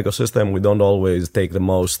Ethereum ecosystem, we don't always take the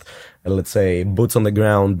most, let's say, boots on the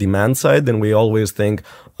ground demand side, and we always think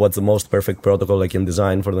what's the most perfect protocol I can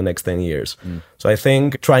design for the next 10 years. So I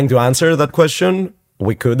think trying to answer that question,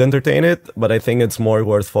 we could entertain it, but I think it's more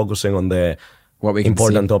worth focusing on the what we can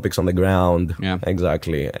important see. Topics on the ground. Yeah.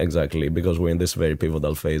 Exactly. Because we're in this very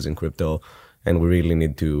pivotal phase in crypto, and we really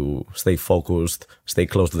need to stay focused, stay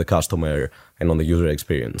close to the customer and on the user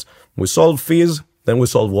experience. We solve fees, then we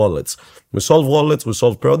solve wallets. We solve wallets, we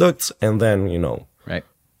solve products, and then, right,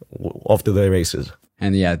 off to the races.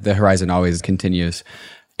 And yeah, the horizon always continues.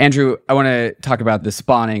 Andrew, I want to talk about the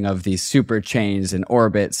spawning of these super chains and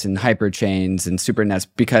orbits and hyper chains and supernets,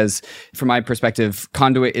 because from my perspective,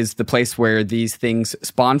 Conduit is the place where these things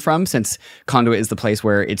spawn from, since Conduit is the place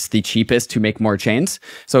where it's the cheapest to make more chains.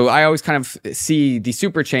 So I always kind of see the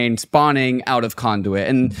super chain spawning out of Conduit,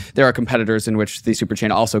 and there are competitors in which the super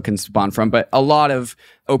chain also can spawn from, but a lot of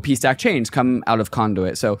OP stack chains come out of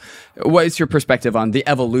Conduit. So what is your perspective on the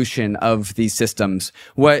evolution of these systems?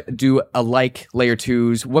 What do alike layer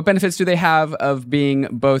 2s, what benefits do they have of being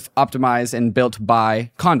both optimized and built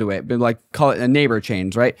by Conduit? But like, call it a neighbor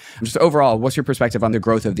chains, right? Just overall, what's your perspective on the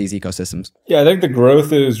growth of these ecosystems? Yeah, I think the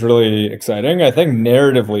growth is really exciting. I think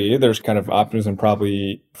narratively, there's kind of optimism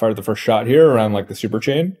probably fired the first shot here around like the super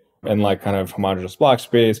chain and like kind of homogeneous block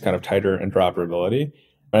space, kind of tighter interoperability.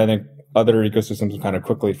 And I think other ecosystems have kind of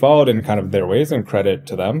quickly followed in kind of their ways, and credit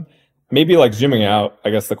to them. Maybe like zooming out, I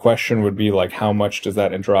guess the question would be like, how much does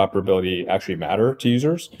that interoperability actually matter to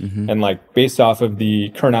users? And like based off of the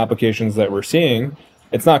current applications that we're seeing,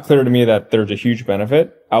 it's not clear to me that there's a huge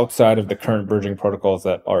benefit outside of the current bridging protocols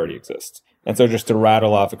that already exist. And so just to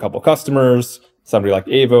rattle off a couple customers, somebody like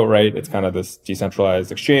Avo, right? It's kind of this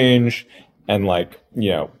decentralized exchange. And like,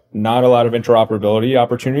 not a lot of interoperability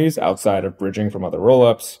opportunities outside of bridging from other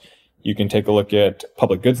rollups. You can take a look at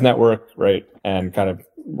public goods network, right? And kind of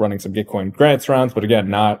running some Gitcoin grants rounds, but again,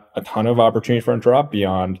 not a ton of opportunity for interop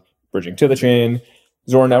beyond bridging to the chain.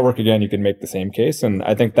 Zora network, again, you can make the same case. And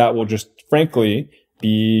I think that will just frankly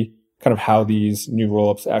be kind of how these new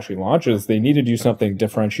rollups actually launch, is they need to do something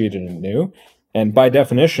differentiated and new. And by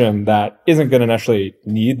definition, that isn't going to necessarily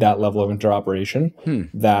need that level of interoperation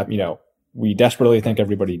that, we desperately think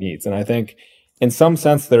everybody needs. And I think in some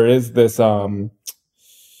sense, there is this, I'm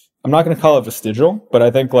not going to call it vestigial, but I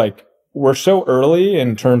think like we're so early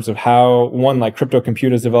in terms of how, one, like crypto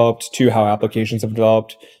compute has developed, two, how applications have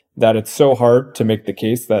developed, that it's so hard to make the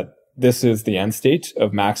case that this is the end state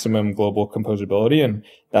of maximum global composability. And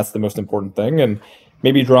that's the most important thing. And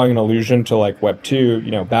maybe drawing an allusion to like Web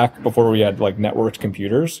 2, back before we had like networked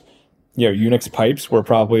computers, Unix pipes were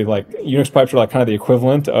kind of the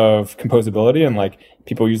equivalent of composability, and like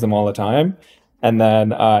people use them all the time. And then,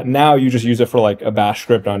 now you just use it for like a bash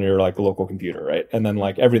script on your like local computer, right? And then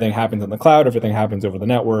like everything happens in the cloud, everything happens over the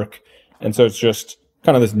network. And so it's just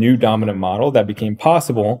kind of this new dominant model that became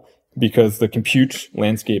possible because the compute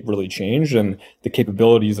landscape really changed and the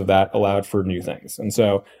capabilities of that allowed for new things. And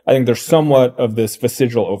so I think there's somewhat of this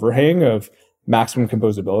vestigial overhang of maximum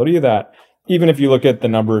composability that, even if you look at the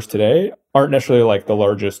numbers today, aren't necessarily like the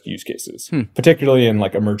largest use cases, particularly in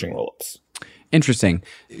like emerging rollups. Interesting.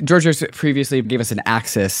 Georgios previously gave us an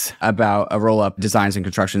axis about a roll-up designs and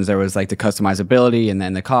constructions. There was like the customizability and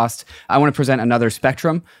then the cost. I want to present another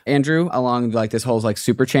spectrum, Andrew, along like this whole like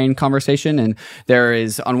super chain conversation. And there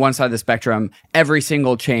is on one side of the spectrum, every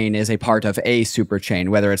single chain is a part of a super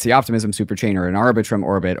chain, whether it's the Optimism super chain or an Arbitrum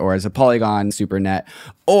orbit or as a Polygon supernet,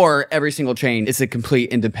 or every single chain is a complete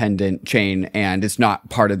independent chain and it's not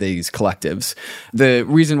part of these collectives. The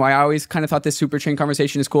reason why I always kind of thought this super chain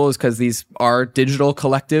conversation is cool is because these are digital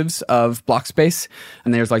collectives of block space.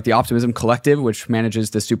 And there's like the Optimism collective, which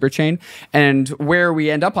manages the super chain. And where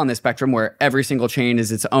we end up on this spectrum, where every single chain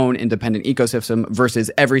is its own independent ecosystem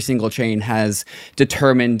versus every single chain has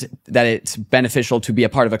determined that it's beneficial to be a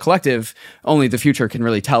part of a collective, only the future can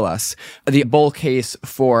really tell us. The bull case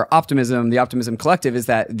for Optimism, the Optimism collective, is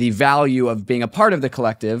that the value of being a part of the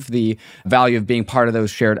collective, the value of being part of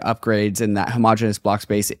those shared upgrades in that homogeneous block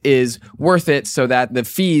space is worth it, so that the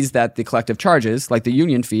fees that the collective charges, like the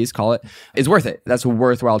union fees, call it, is worth it. That's a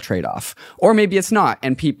worthwhile trade-off. Or maybe it's not,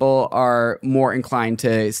 and people are more inclined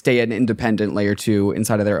to stay an independent layer 2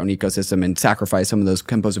 inside of their own ecosystem and sacrifice some of those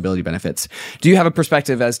composability benefits. Do you have a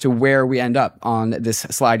perspective as to where we end up on this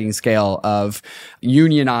sliding scale of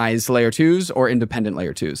unionized layer 2s or independent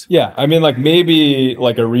layer 2s? Yeah, I mean, like maybe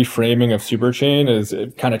like a reframing of Superchain is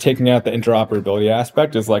kind of taking out the interoperability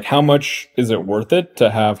aspect, is like how much is it worth it to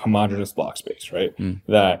have homogeneous block space, right?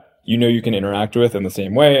 That you can interact with in the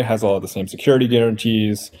same way, it has all of the same security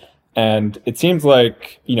guarantees. And it seems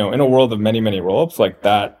like, in a world of many, many rollups, like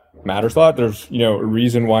that matters a lot. There's, a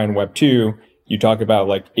reason why in Web 2, you talk about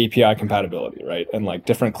like API compatibility, right? And like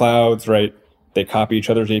different clouds, right? They copy each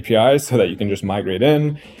other's APIs so that you can just migrate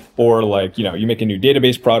in, or like, you make a new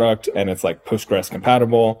database product and it's like Postgres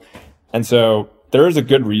compatible. And so there is a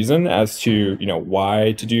good reason as to,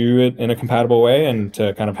 why to do it in a compatible way and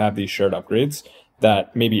to kind of have these shared upgrades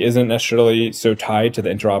that maybe isn't necessarily so tied to the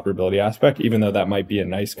interoperability aspect, even though that might be a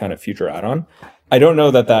nice kind of future add-on. I don't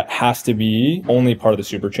know that that has to be only part of the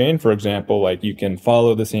superchain. For example, like you can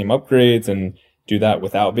follow the same upgrades and do that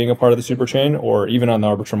without being a part of the superchain, or even on the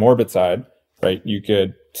Arbitrum Orbit side, right? You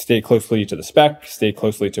could stay closely to the spec, stay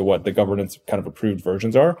closely to what the governance kind of approved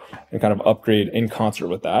versions are, and kind of upgrade in concert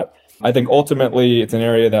with that. I think ultimately it's an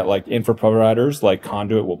area that like infra providers like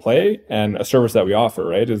Conduit will play, and a service that we offer,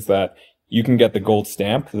 right, is that you can get the gold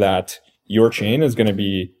stamp that your chain is going to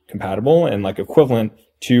be compatible and like equivalent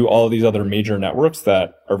to all of these other major networks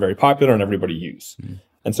that are very popular and everybody use.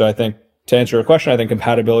 And so I think to answer your question, I think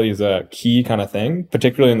compatibility is a key kind of thing,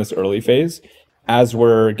 particularly in this early phase, as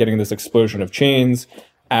we're getting this explosion of chains,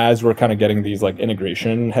 as we're kind of getting these like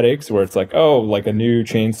integration headaches where it's like, oh, like a new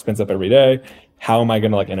chain spins up every day. How am I going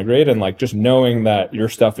to like integrate? And like just knowing that your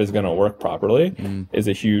stuff is going to work properly is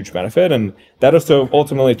a huge benefit. And that also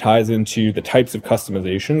ultimately ties into the types of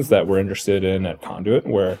customizations that we're interested in at Conduit,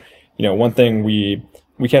 where, one thing we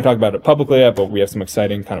can't talk about it publicly yet, but we have some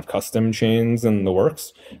exciting kind of custom chains in the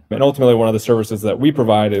works. And ultimately one of the services that we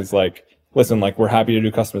provide is like, listen, like we're happy to do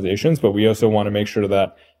customizations, but we also want to make sure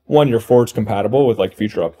that one, you're forward compatible with like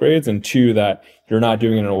future upgrades, and two, that you're not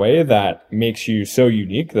doing it in a way that makes you so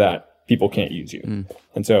unique that people can't use you.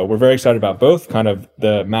 And so we're very excited about both kind of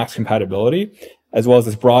the max compatibility as well as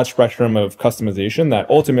this broad spectrum of customization that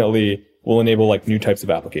ultimately will enable like new types of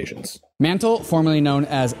applications. Mantle, formerly known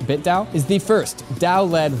as BitDAO, is the first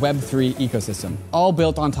DAO-led Web3 ecosystem, all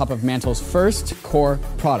built on top of Mantle's first core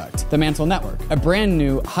product, the Mantle Network, a brand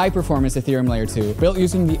new high-performance Ethereum Layer 2 built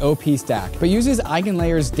using the OP stack, but uses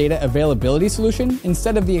EigenLayer's data availability solution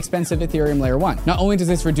instead of the expensive Ethereum Layer 1. Not only does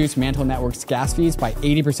this reduce Mantle Network's gas fees by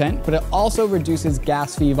 80%, but it also reduces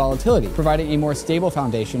gas fee volatility, providing a more stable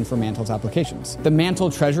foundation for Mantle's applications. The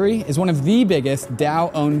Mantle Treasury is one of the biggest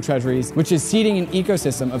DAO-owned treasuries, which is seeding an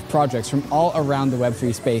ecosystem of projects from all around the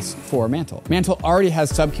Web3 space for Mantle. Mantle already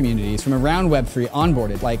has sub-communities from around Web3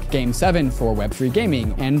 onboarded, like Game7 for Web3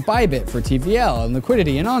 gaming, and Bybit for TVL and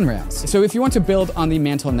liquidity and on-ramps. So if you want to build on the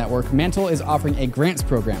Mantle network, Mantle is offering a grants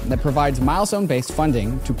program that provides milestone-based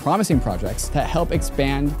funding to promising projects that help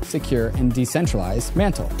expand, secure, and decentralize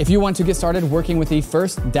Mantle. If you want to get started working with the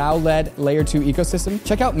first DAO-led Layer 2 ecosystem,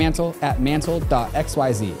 check out Mantle at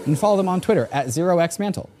mantle.xyz and follow them on Twitter at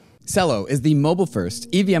 0xmantle. Celo is the mobile-first,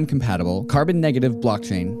 EVM-compatible, carbon-negative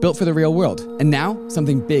blockchain built for the real world. And now,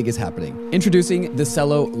 something big is happening. Introducing the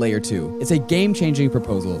Celo Layer 2. It's a game-changing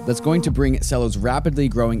proposal that's going to bring Celo's rapidly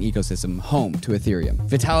growing ecosystem home to Ethereum.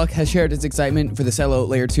 Vitalik has shared his excitement for the Celo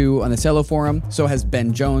Layer 2 on the Celo forum, so has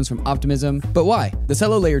Ben Jones from Optimism. But why? The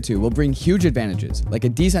Celo Layer 2 will bring huge advantages, like a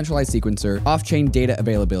decentralized sequencer, off-chain data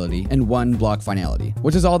availability, and one-block finality.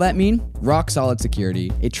 What does all that mean? Rock-solid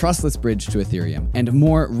security, a trustless bridge to Ethereum, and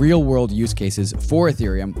more real-world use cases for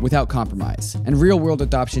Ethereum without compromise. And real-world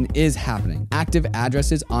adoption is happening. Active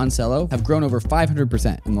addresses on Celo have grown over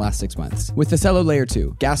 500% in the last 6 months. With the Celo Layer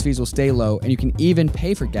 2, gas fees will stay low, and you can even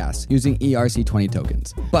pay for gas using ERC20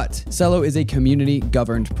 tokens. But Celo is a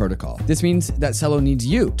community-governed protocol. This means that Celo needs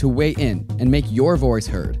you to weigh in and make your voice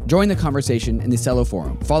heard. Join the conversation in the Celo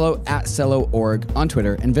forum. Follow @Celo.org on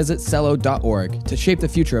Twitter and visit Celo.org to shape the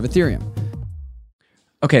future of Ethereum.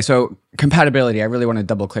 Okay, so compatibility, I really want to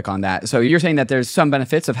double click on that. So you're saying that there's some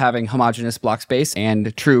benefits of having homogeneous block space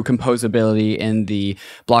and true composability in the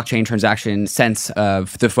blockchain transaction sense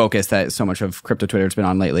of the focus that so much of crypto Twitter has been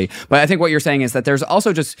on lately. But I think what you're saying is that there's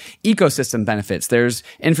also just ecosystem benefits. There's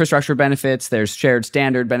infrastructure benefits, there's shared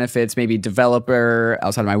standard benefits, maybe developer,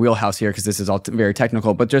 outside of my wheelhouse here because this is all very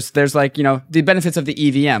technical, but just there's like, you know, the benefits of the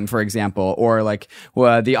EVM, for example, or like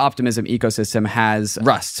the Optimism ecosystem has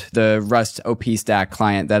Rust, the Rust OP stack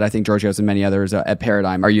client that I think Georgios and many others at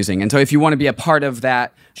Paradigm are using. And so if you want to be a part of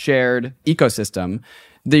that shared ecosystem,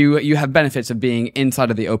 you have benefits of being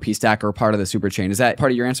inside of the OP stack or part of the superchain. Is that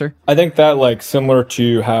part of your answer? I think that like similar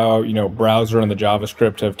to how, you know, browser and the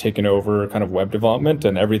JavaScript have taken over kind of web development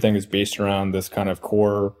and everything is based around this kind of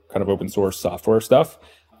core kind of open source software stuff.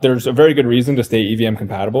 There's a very good reason to stay EVM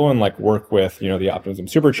compatible and like work with, you know, the Optimism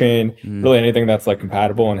superchain, really anything that's like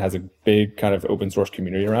compatible and has a big kind of open source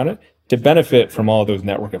community around it to benefit from all of those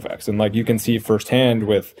network effects. And like you can see firsthand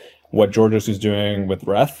with what Georgios is doing with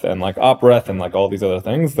Reth and like OpReth and like all these other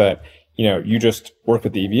things that, you know, you just work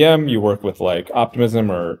with the EVM, you work with like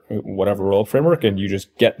Optimism or whatever roll framework, and you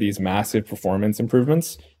just get these massive performance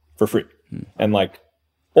improvements for free. And like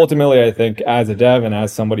ultimately, I think as a dev and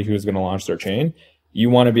as somebody who's going to launch their chain, you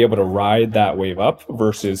want to be able to ride that wave up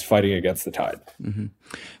versus fighting against the tide.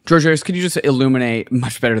 Georgios, could you just illuminate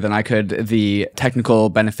much better than I could the technical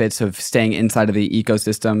benefits of staying inside of the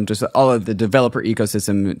ecosystem, just all of the developer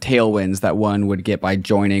ecosystem tailwinds that one would get by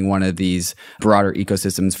joining one of these broader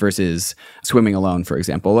ecosystems versus swimming alone, for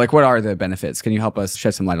example? Like, what are the benefits? Can you help us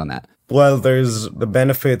shed some light on that? Well, there's the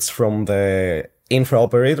benefits from the infra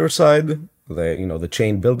operator side, the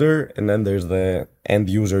chain builder, and then there's the end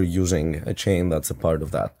user using a chain that's a part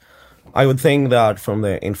of that. I would think that from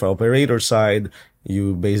the infra operator side,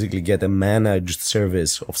 you basically get a managed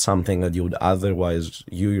service of something that you would otherwise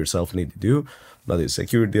you yourself need to do. That is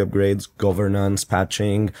security upgrades, governance,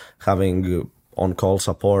 patching, having on-call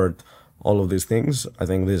support, all of these things. I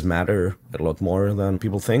think these matter a lot more than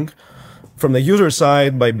people think. From the user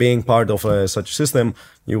side, by being part of such a system,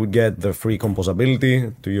 you would get the free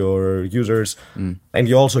composability to your users. And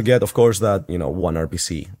you also get, of course, that, one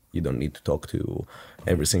RPC. You don't need to talk to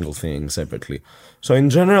every single thing separately. So in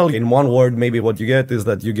general, in one word, maybe what you get is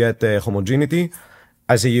that you get homogeneity.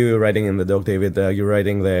 I see you writing in the doc, David, you're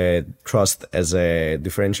writing the trust as a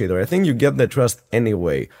differentiator. I think you get the trust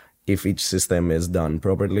anyway if each system is done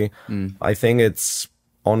properly. I think it's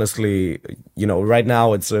honestly, right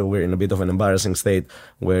now we're in a bit of an embarrassing state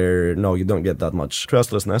where no, you don't get that much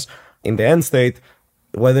trustlessness. In the end state,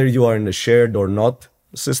 whether you are in a shared or not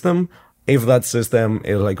system, if that system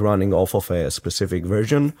is like running off of a specific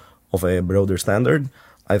version of a broader standard,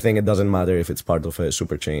 I think it doesn't matter if it's part of a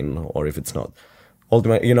superchain or if it's not.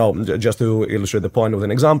 Ultimately, just to illustrate the point with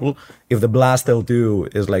an example, if the Blast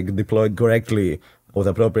L2 is like deployed correctly with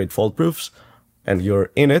appropriate fault proofs and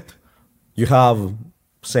you're in it, you have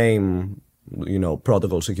same,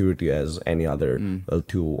 protocol security as any other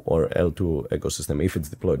L2 or L2 ecosystem if it's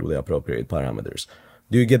deployed with the appropriate parameters.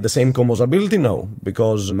 Do you get the same composability? No,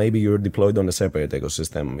 because maybe you're deployed on a separate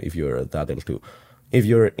ecosystem if you're at that L2. If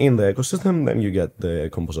you're in the ecosystem, then you get the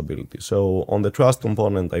composability. So on the trust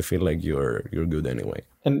component, I feel like you're good anyway.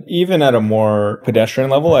 And even at a more pedestrian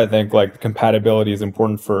level, I think like compatibility is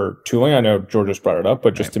important for tooling. I know George just brought it up,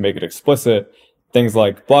 but just to make it explicit, things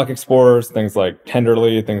like block explorers, things like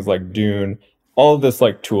Tenderly, things like Dune, all of this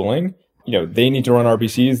like tooling, they need to run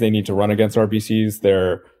RPCs. They need to run against RPCs.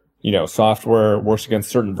 Their, software works against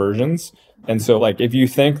certain versions. And so like, if you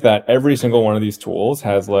think that every single one of these tools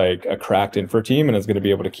has like a cracked infra team and is going to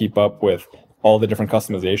be able to keep up with all the different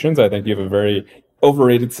customizations, I think you have a very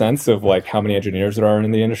overrated sense of like how many engineers there are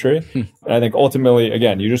in the industry. And I think ultimately,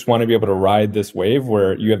 again, you just want to be able to ride this wave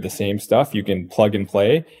where you have the same stuff you can plug and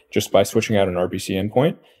play just by switching out an RPC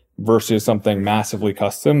endpoint versus something massively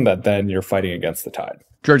custom that then you're fighting against the tide.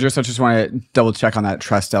 Georgios, I just want to double check on that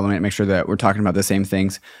trust element, make sure that we're talking about the same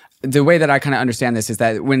things. The way that I kind of understand this is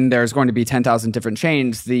that when there's going to be 10,000 different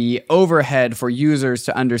chains, the overhead for users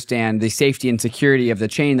to understand the safety and security of the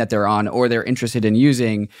chain that they're on or they're interested in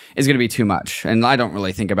using is going to be too much. And I don't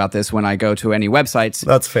really think about this when I go to any websites.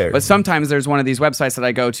 That's fair. But sometimes there's one of these websites that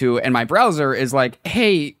I go to and my browser is like,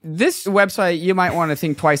 hey, this website you might want to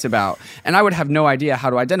think twice about. And I would have no idea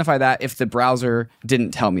how to identify that if the browser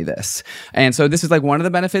didn't tell me this. And so this is like one of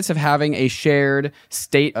the benefits of having a shared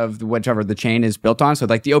state of whichever the chain is built on. So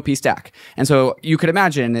like the OP stack. And so you could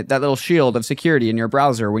imagine that little shield of security in your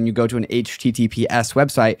browser when you go to an HTTPS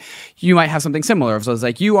website, you might have something similar. So it's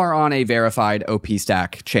like you are on a verified OP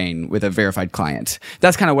stack chain with a verified client.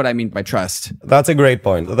 That's kind of what I mean by trust. That's a great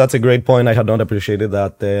point. I had not appreciated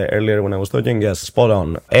that earlier when I was talking. Yes, spot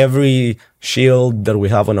on. Every shield that we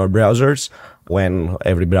have on our browsers, when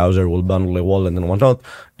every browser will bundle a wallet and whatnot,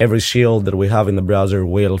 every shield that we have in the browser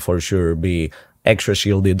will for sure be extra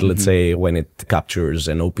shielded, let's say, when it captures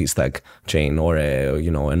an OP stack chain or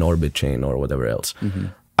an Orbit chain or whatever else.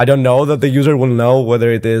 I don't know that the user will know whether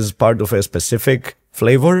it is part of a specific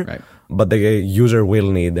flavor, right, but the user will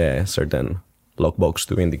need a certain lockbox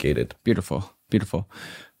to indicate it. Beautiful.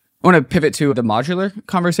 I want to pivot to the modular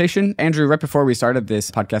conversation. Andrew, right before we started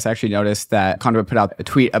this podcast, I actually noticed that Conduit put out a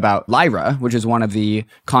tweet about Lyra, which is one of the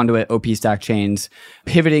Conduit OP stack chains,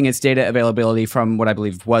 pivoting its data availability from what I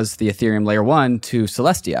believe was the Ethereum Layer 1 to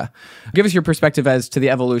Celestia. Give us your perspective as to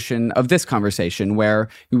the evolution of this conversation, where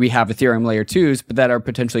we have Ethereum Layer 2s, but that are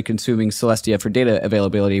potentially consuming Celestia for data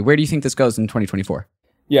availability. Where do you think this goes in 2024?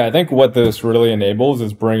 Yeah, I think what this really enables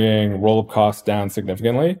is bringing rollup costs down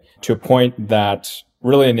significantly to a point that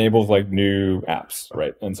really enables like new apps,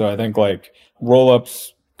 right? And so I think like rollups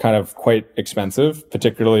kind of quite expensive,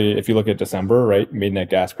 particularly if you look at December, right? Mainnet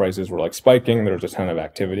gas prices were like spiking. There was a ton of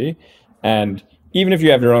activity. And even if you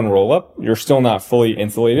have your own rollup, you're still not fully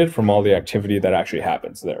insulated from all the activity that actually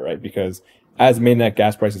happens there, right? Because as mainnet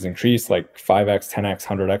gas prices increase, like 5x, 10x,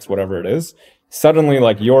 100x, whatever it is, suddenly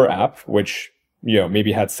like your app, which,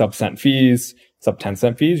 maybe had sub-cent fees,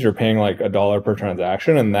 sub-10-cent fees, you're paying like $1 per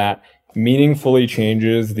transaction. And that meaningfully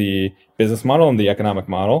changes the business model and the economic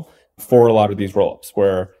model for a lot of these rollups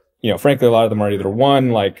where, frankly, a lot of them are either one,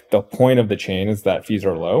 like the point of the chain is that fees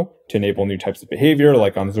are low to enable new types of behavior,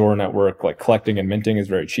 like on Zora network, like collecting and minting is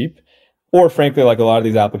very cheap. Or frankly, like a lot of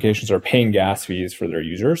these applications are paying gas fees for their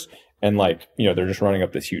users and like, they're just running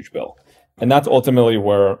up this huge bill. And that's ultimately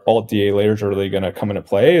where alt DA layers are really going to come into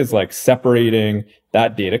play, is like separating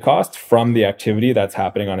that data cost from the activity that's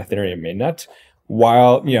happening on Ethereum mainnet.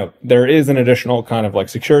 While, there is an additional kind of like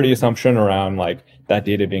security assumption around like that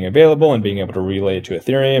data being available and being able to relay it to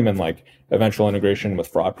Ethereum and like eventual integration with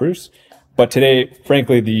fraud proofs. But today,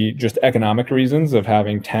 frankly, the just economic reasons of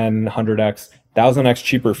having 10, 100x, 1000x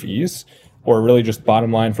cheaper fees, or really just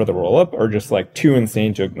bottom line for the rollup, are just like too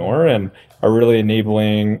insane to ignore and are really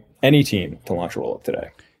enabling any team to launch a rollup today.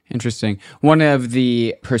 Interesting. One of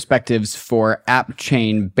the perspectives for app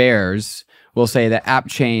chain bears will say that app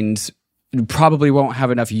chains probably won't have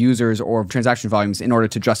enough users or transaction volumes in order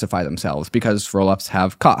to justify themselves because rollups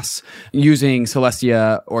have costs. Using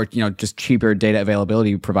Celestia or just cheaper data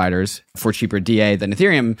availability providers for cheaper DA than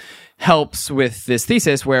Ethereum helps with this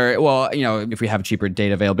thesis where, well, if we have cheaper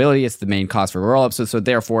data availability, it's the main cost for rollups. So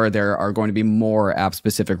therefore, there are going to be more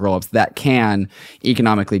app-specific rollups that can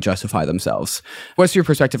economically justify themselves. What's your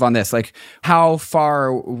perspective on this? Like, how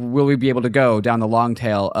far will we be able to go down the long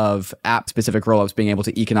tail of app-specific rollups being able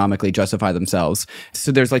to economically justify themselves?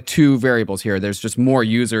 So there's like two variables here. There's just more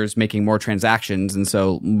users making more transactions, and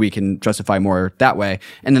so we can justify more that way.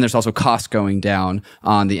 And then there's also costs going down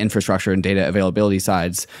on the infrastructure and data availability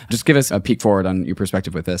sides. Just give us a peek forward on your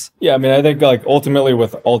perspective with this. Yeah, I mean, I think like ultimately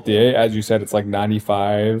with Alt-DA, as you said, it's like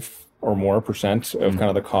 95 or more percent of kind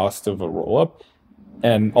of the cost of a rollup.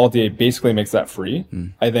 And Alt-DA basically makes that free.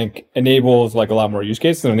 I think enables like a lot more use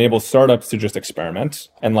cases and enables startups to just experiment.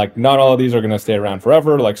 And like not all of these are going to stay around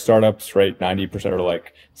forever. Like startups, right? 90% or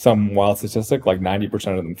like some wild statistic, like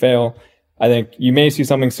 90% of them fail. I think you may see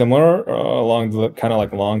something similar along the kind of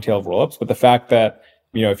like long tail of rollups. But the fact that,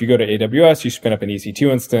 if you go to AWS, you spin up an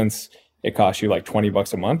EC2 instance, it costs you like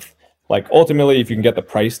 $20 a month. Like ultimately, if you can get the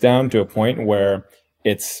price down to a point where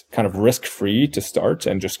it's kind of risk free to start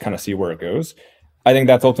and just kind of see where it goes, I think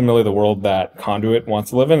that's ultimately the world that Conduit wants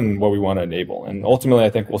to live in and what we want to enable. And ultimately, I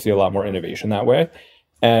think we'll see a lot more innovation that way.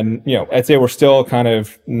 And, I'd say we're still kind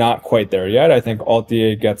of not quite there yet. I think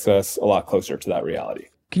Alt-DA gets us a lot closer to that reality.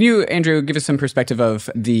 Can you, Andrew, give us some perspective of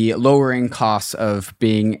the lowering costs of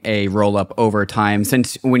being a rollup over time?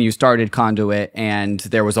 Since when you started Conduit and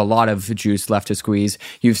there was a lot of juice left to squeeze,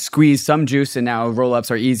 you've squeezed some juice and now rollups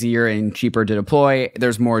are easier and cheaper to deploy.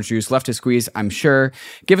 There's more juice left to squeeze, I'm sure.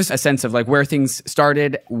 Give us a sense of like where things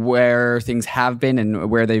started, where things have been and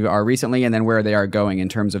where they are recently, and then where they are going in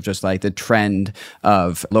terms of just like the trend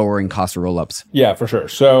of lowering cost of rollups. Yeah, for sure.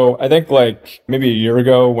 So I think like maybe a year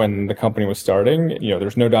ago when the company was starting,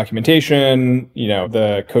 there's no documentation,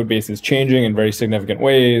 the code base is changing in very significant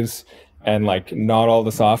ways, and like not all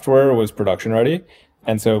the software was production ready.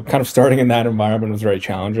 And so kind of starting in that environment was very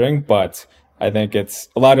challenging, but I think it's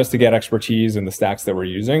allowed us to get expertise in the stacks that we're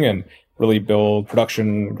using and really build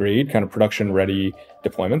production grade, kind of production ready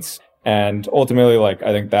deployments. And ultimately, like,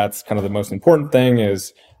 I think that's kind of the most important thing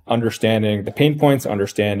is understanding the pain points,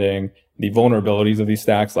 understanding the vulnerabilities of these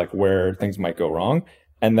stacks, like where things might go wrong,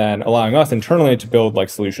 and then allowing us internally to build like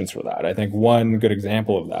solutions for that. I think one good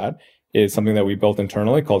example of that is something that we built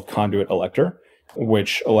internally called Conduit Elector,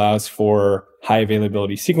 which allows for high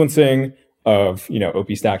availability sequencing of,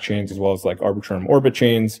 OP stack chains as well as like Arbitrum orbit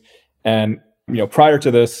chains. And, prior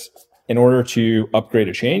to this, in order to upgrade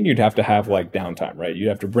a chain, you'd have to have like downtime, right? You'd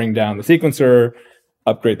have to bring down the sequencer,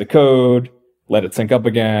 upgrade the code, let it sync up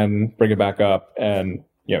again, bring it back up. And,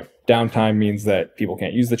 downtime means that people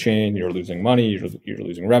can't use the chain, you're losing money, you're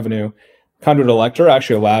losing revenue. Conduit Elector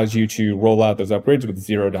actually allows you to roll out those upgrades with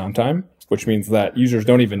zero downtime, which means that users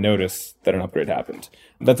don't even notice that an upgrade happened.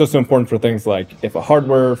 That's also important for things like if a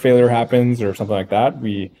hardware failure happens or something like that,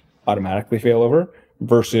 we automatically fail over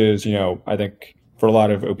versus, I think for a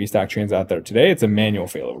lot of OP stack chains out there today, it's a manual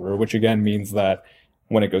failover, which again means that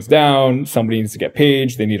when it goes down, somebody needs to get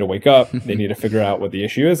paged, they need to wake up, they need to figure out what the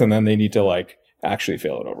issue is, and then they need to like actually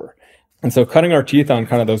fail it over. And so cutting our teeth on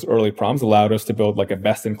kind of those early problems allowed us to build like a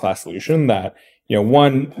best-in-class solution that,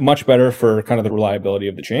 one, much better for kind of the reliability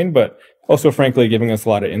of the chain, but also, frankly, giving us a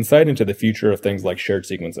lot of insight into the future of things like shared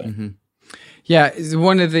sequencing. Mm-hmm. Yeah,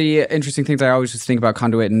 one of the interesting things I always just think about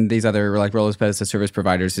Conduit and these other like rollups as a service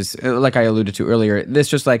providers is, like I alluded to earlier, this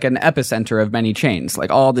just like an epicenter of many chains.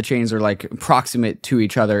 Like all the chains are like proximate to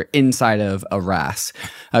each other inside of a RAS.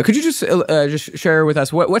 Could you just share with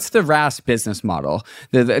us what's the RAS business model,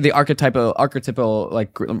 the archetypal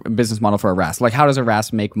like business model for a RAS? Like how does a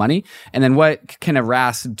RAS make money, and then what can a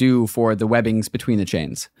RAS do for the webbings between the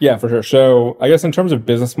chains? Yeah, for sure. So I guess in terms of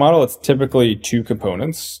business model, it's typically two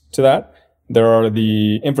components to that. There are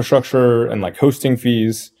the infrastructure and like hosting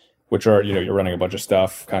fees, which are, you're running a bunch of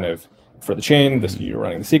stuff kind of for the chain. You're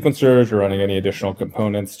running the sequencers, you're running any additional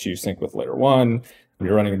components to sync with layer one.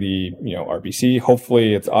 You're running the, RPC.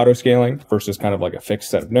 Hopefully it's auto scaling versus kind of like a fixed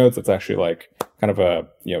set of nodes. That's actually like kind of a,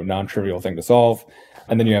 non-trivial thing to solve.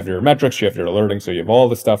 And then you have your metrics, you have your alerting. So you have all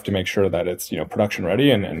the stuff to make sure that it's, production ready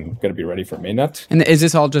and going to be ready for mainnet. And is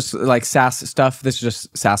this all just like SaaS stuff? This is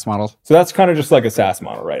just SaaS model? So that's kind of just like a SaaS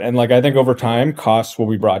model, right? And like, I think over time, costs will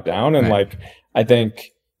be brought down. And like, I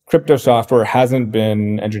think crypto software hasn't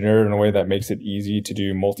been engineered in a way that makes it easy to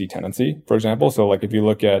do multi-tenancy, for example. So like, if you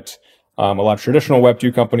look at a lot of traditional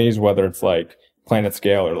Web2 companies, whether it's like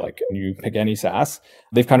PlanetScale or like you pick any SaaS,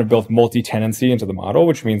 they've kind of built multi-tenancy into the model,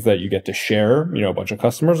 which means that you get to share, a bunch of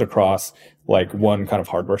customers across like one kind of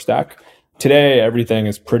hardware stack. Today, everything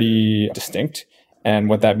is pretty distinct. And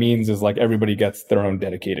what that means is like everybody gets their own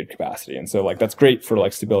dedicated capacity. And so like that's great for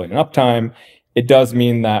like stability and uptime. it does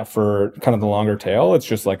mean that for kind of the longer tail, it's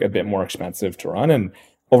just like a bit more expensive to run. And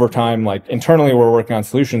over time, like internally, we're working on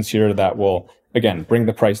solutions here that will, again, bring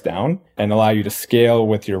the price down and allow you to scale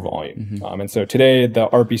with your volume. And so today the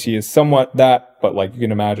RPC is somewhat that, but like you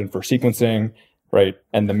can imagine for sequencing, right?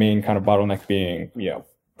 And the main kind of bottleneck being,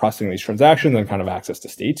 processing these transactions and kind of access to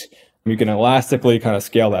state. You can elastically kind of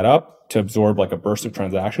scale that up to absorb like a burst of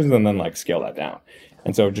transactions and then like scale that down.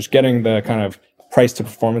 And so just getting the kind of price to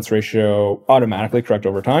performance ratio automatically correct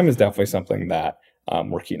over time is definitely something that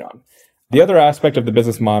we're keen on. The other aspect of the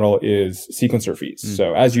business model is sequencer fees.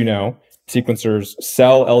 So as you know, sequencers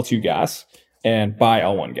sell L2 gas and buy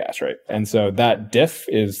L1 gas, right? And so that diff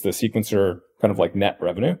is the sequencer kind of like net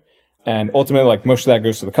revenue. And ultimately, like most of that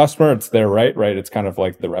goes to the customer. It's their right? It's kind of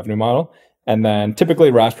like the revenue model. And then typically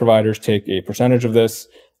RAS providers take a percentage of this.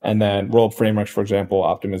 And then roll-up frameworks, for example,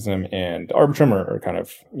 Optimism and Arbitrum are kind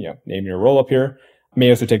of, name your roll-up here, may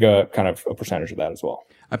also take a kind of a percentage of that as well.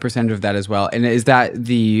 A percentage of that as well. And is that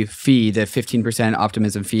the fee, the 15%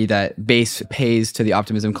 Optimism fee that Base pays to the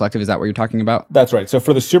Optimism Collective? Is that what you're talking about? That's right. So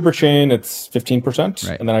for the super chain, it's 15%.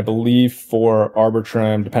 Right. And then I believe for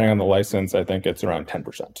Arbitrum, depending on the license, I think it's around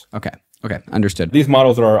 10%. Okay. Understood. These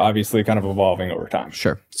models are obviously kind of evolving over time.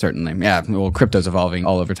 Sure. Certainly. Yeah. Well, crypto's evolving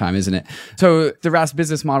all over time, isn't it? So the RAS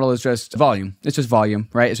business model is just volume. It's just volume,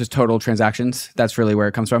 right? It's just total transactions. That's really where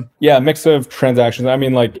it comes from. Yeah. A mix of transactions. I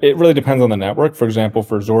mean, like it really depends on the network. For example,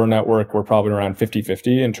 for Zora network, we're probably around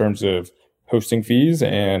 50-50 in terms of hosting fees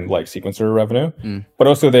and like sequencer revenue. But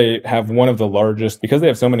also they have one of the largest, because they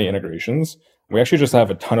have so many integrations, we actually just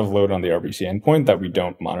have a ton of load on the RPC endpoint that we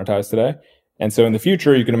don't monetize today. And so in the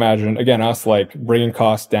future, you can imagine, again, us like bringing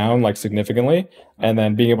costs down like significantly and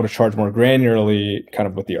then being able to charge more granularly kind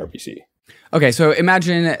of with the RPC. Okay, so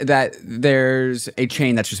imagine that there's a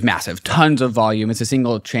chain that's just massive, tons of volume. It's a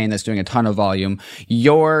single chain that's doing a ton of volume.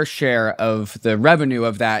 Your share of the revenue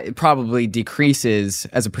of that, it probably decreases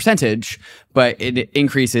as a percentage, but it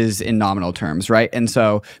increases in nominal terms, right? And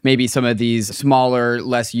so maybe some of these smaller,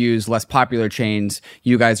 less used, less popular chains,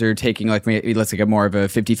 you guys are taking like maybe let's say more of a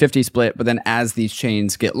 50-50 split, but then as these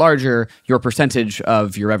chains get larger, your percentage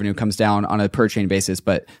of your revenue comes down on a per chain basis,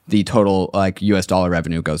 but the total like US dollar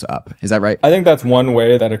revenue goes up. Is that right? I think that's one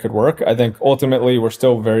way that it could work. I think ultimately we're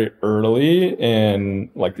still very early in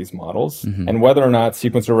like these models and whether or not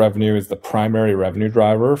sequencer revenue is the primary revenue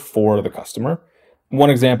driver for the customer. One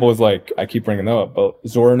example is like, I keep bringing them up, but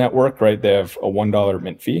Zora network, right? They have a $1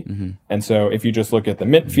 mint fee. And so if you just look at the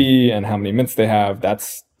mint fee and how many mints they have,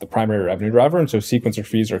 that's the primary revenue driver. And so sequencer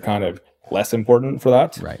fees are kind of less important for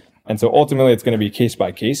that. Right. And so ultimately it's going to be case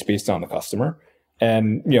by case based on the customer.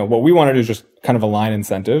 And, what we want to do is just kind of align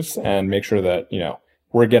incentives and make sure that,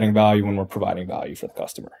 we're getting value when we're providing value for the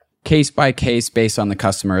customer. Case by case based on the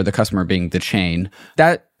customer being the chain.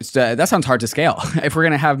 That sounds hard to scale. If we're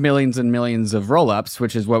going to have millions and millions of roll-ups,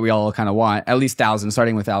 which is what we all kind of want, at least thousands,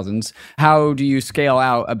 starting with thousands, how do you scale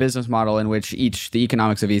out a business model in which the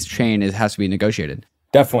economics of each chain has to be negotiated?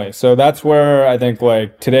 Definitely. So that's where I think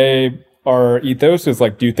like today our ethos is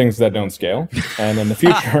like do things that don't scale. And in the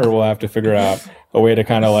future, we'll have to figure out a way to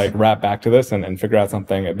kind of like wrap back to this and figure out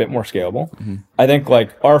something a bit more scalable. I think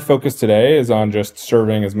like our focus today is on just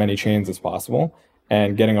serving as many chains as possible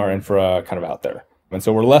and getting our infra kind of out there. And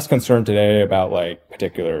so we're less concerned today about like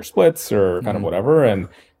particular splits or kind of whatever. And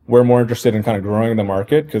we're more interested in kind of growing the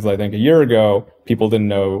market because I think a year ago, people didn't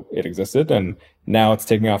know it existed. And now it's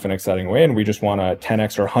taking off in an exciting way. And we just want to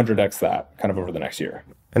 10x or 100x that kind of over the next year.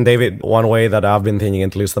 And David, one way that I've been thinking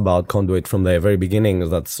at least about Conduit from the very beginning is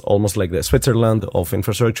that's almost like the Switzerland of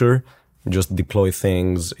infrastructure. You just deploy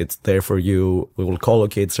things. It's there for you. We will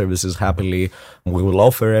collocate services happily. We will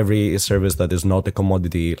offer every service that is not a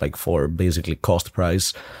commodity, like for basically cost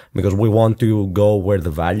price, because we want to go where the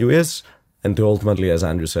value is and to ultimately, as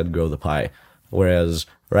Andrew said, grow the pie. Whereas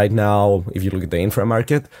right now, if you look at the infra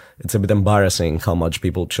market, it's a bit embarrassing how much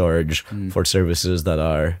people charge for services that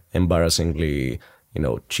are embarrassingly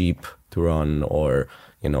cheap to run or,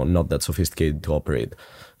 not that sophisticated to operate.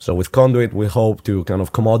 So with Conduit, we hope to kind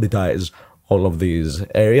of commoditize all of these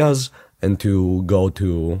areas and to go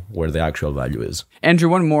to where the actual value is. Andrew,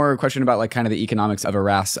 one more question about like kind of the economics of a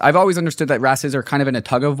RAS. I've always understood that RASs are kind of in a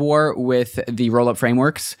tug of war with the roll-up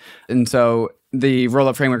frameworks. And so the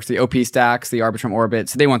roll-up frameworks, the OP stacks, the Arbitrum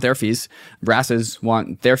orbits, they want their fees. RASs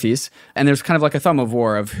want their fees. And there's kind of like a thumb of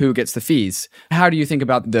war of who gets the fees. How do you think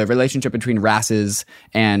about the relationship between RASs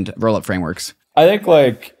and roll-up frameworks? I think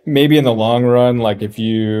like maybe in the long run, like if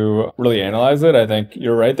you really analyze it, I think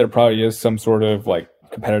you're right. There probably is some sort of like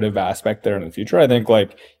competitive aspect there in the future. I think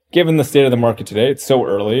like given the state of the market today, it's so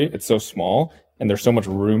early, it's so small, and there's so much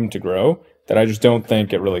room to grow that I just don't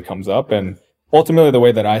think it really comes up. And ultimately, the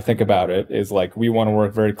way that I think about it is like we want to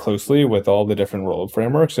work very closely with all the different rollup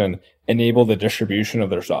frameworks and enable the distribution of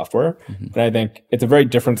their software. And I think it's a very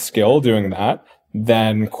different skill doing that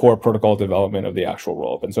than core protocol development of the actual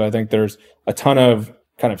rollup. And so I think there's a ton of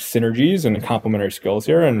kind of synergies and complementary skills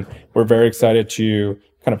here. And we're very excited to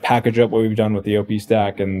kind of package up what we've done with the OP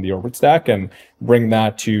stack and the Orbit stack and bring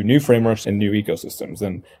that to new frameworks and new ecosystems.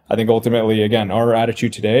 And I think ultimately, again, our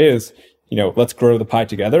attitude today is, let's grow the pie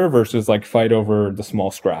together versus like fight over the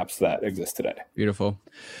small scraps that exist today. Beautiful.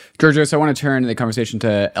 Georgios, I want to turn the conversation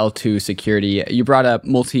to L2 security. You brought up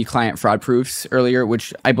multi-client fraud proofs earlier,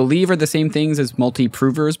 which I believe are the same things as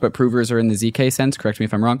multi-provers, but provers are in the ZK sense. Correct me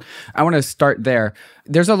if I'm wrong. I want to start there.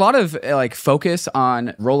 There's a lot of focus on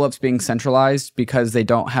rollups being centralized because they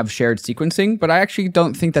don't have shared sequencing, but I actually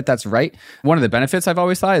don't think that that's right. One of the benefits I've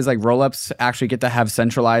always thought is rollups actually get to have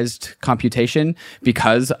centralized computation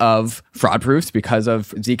because of fraud proofs, because of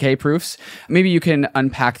ZK proofs. Maybe you can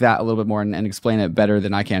unpack that a little bit more and explain it better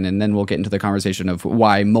than I can, and then we'll get into the conversation of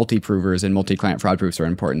why multi-provers and multi-client fraud proofs are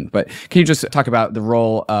important. But can you just talk about the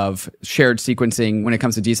role of shared sequencing when it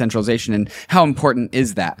comes to decentralization and how important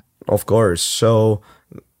is that? Of course. So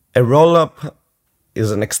a rollup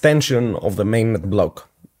is an extension of the mainnet block,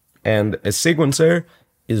 and a sequencer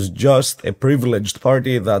is just a privileged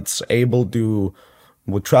party that's able to,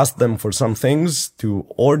 we trust them for some things to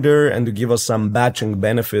order and to give us some batching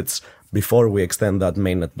benefits before we extend that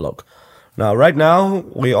mainnet block. Now, right now,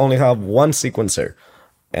 we only have one sequencer,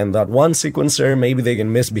 and that one sequencer, maybe they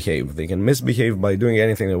can misbehave. They can misbehave by doing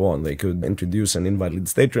anything they want. They could introduce an invalid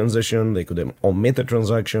state transition. They could omit a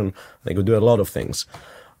transaction. They could do a lot of things.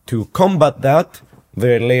 To combat that,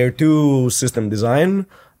 the layer 2 system design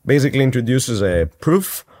basically introduces a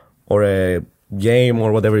proof or a game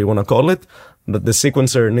or whatever you want to call it that the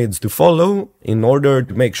sequencer needs to follow in order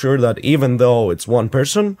to make sure that even though it's one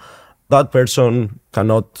person, that person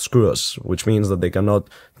cannot screw us, which means that they cannot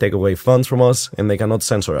take away funds from us and they cannot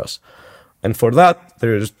censor us. And for that,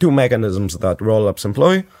 there's two mechanisms that rollups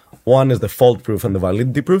employ. One is the fault proof and the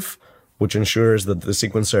validity proof, which ensures that the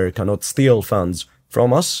sequencer cannot steal funds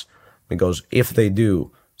from us, because if they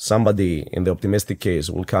do, somebody in the optimistic case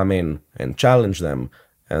will come in and challenge them,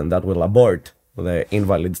 and that will abort the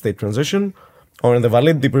invalid state transition. Or in the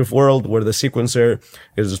validity proof world, where the sequencer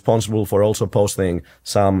is responsible for also posting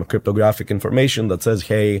some cryptographic information that says,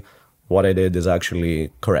 hey, what I did is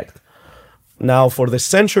actually correct. Now, for the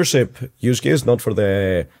censorship use case, not for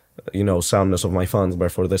the, soundness of my funds,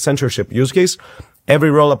 but for the censorship use case, every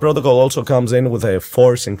rollup protocol also comes in with a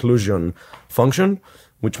force inclusion function,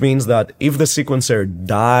 which means that if the sequencer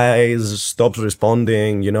dies, stops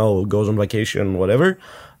responding, goes on vacation, whatever,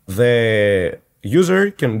 the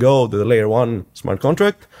user can go to the layer 1 smart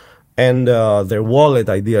contract and their wallet,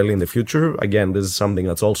 ideally in the future, again, this is something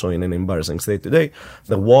that's also in an embarrassing state today,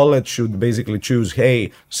 the wallet should basically choose,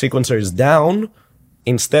 hey, sequencer is down.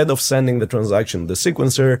 Instead of sending the transaction, the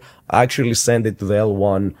sequencer actually send it to the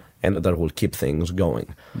L1, and that will keep things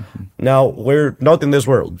going. Mm-hmm. Now, we're not in this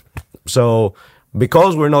world. So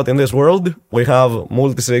because we're not in this world, we have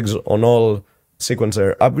multisigs on all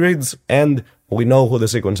sequencer upgrades, and we know who the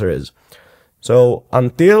sequencer is. So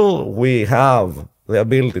until we have the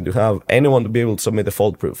ability to have anyone to be able to submit a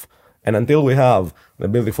fault proof, and until we have the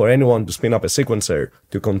ability for anyone to spin up a sequencer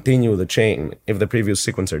to continue the chain if the previous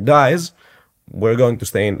sequencer dies, we're going to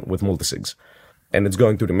stay in with multisigs, and it's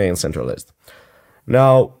going to remain centralized.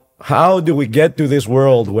 Now, how do we get to this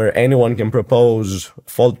world where anyone can propose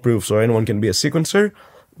fault proofs or anyone can be a sequencer?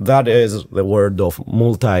 That is the word of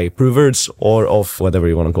multi-provers, or of whatever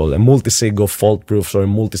you want to call it, a multisig of fault proofs or a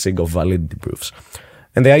multisig of validity proofs.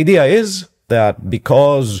 And the idea is that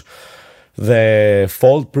because the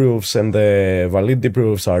fault proofs and the validity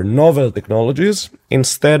proofs are novel technologies,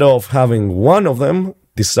 instead of having one of them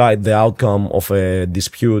decide the outcome of a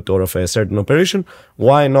dispute or of a certain operation,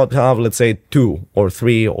 why not have, let's say, 2 or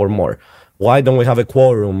 3 or more? Why don't we have a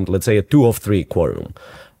quorum, let's say a 2 of 3 quorum?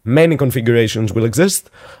 Many configurations will exist,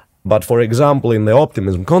 but for example, in the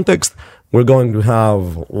optimism context, we're going to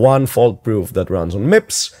have one fault proof that runs on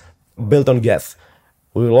MIPS built on Geth.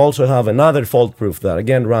 We will also have another fault proof that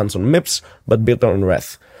again runs on MIPS, but built on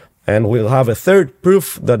Reth. And we'll have a third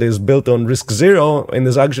proof that is built on RISC-0 and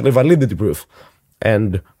is actually a validity proof.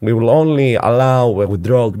 And we will only allow a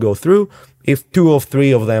withdrawal to go through if 2 of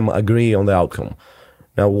 3 of them agree on the outcome.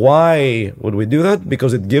 Now, why would we do that?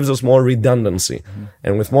 Because it gives us more redundancy. Mm-hmm.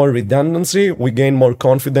 And with more redundancy, we gain more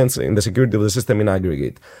confidence in the security of the system in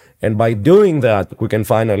aggregate. And by doing that, we can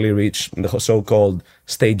finally reach the so-called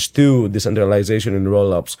stage 2 decentralization in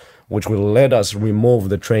rollups, which will let us remove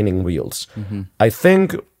the training wheels. Mm-hmm. I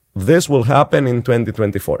think this will happen in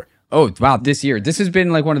 2024. Oh, wow. This year, this has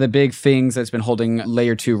been like one of the big things that's been holding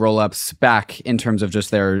layer 2 rollups back in terms of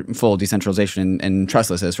just their full decentralization and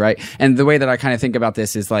trustlessness, right? And the way that I kind of think about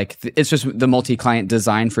this is like, it's just the multi-client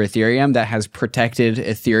design for Ethereum that has protected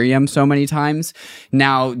Ethereum so many times.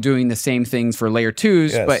 Now doing the same things for layer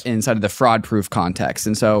 2s, but inside of the fraud proof context.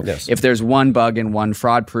 And so if there's one bug in one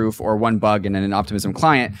fraud proof or one bug in an optimism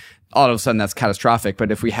client, all of a sudden that's catastrophic.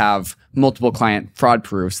 But if we have multiple client fraud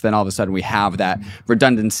proofs, then all of a sudden we have that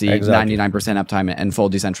redundancy, 99% uptime and full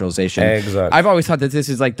decentralization. I've always thought that this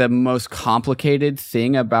is like the most complicated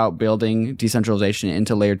thing about building decentralization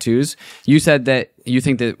into layer 2s. You said that you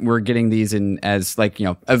think that we're getting these in as like,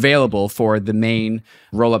 available for the main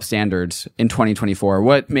rollup standards in 2024.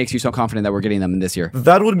 What makes you so confident that we're getting them in this year?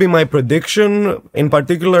 That would be my prediction, in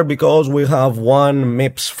particular because we have one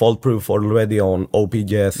MIPS fault proof already on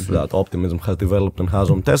OPGeth that Optimism has developed and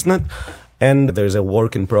has on testnet. And there's a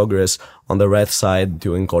work in progress on the Reth side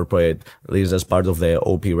to incorporate these as part of the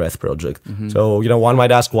OP Reth project. So, one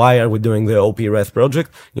might ask, why are we doing the OP Reth project?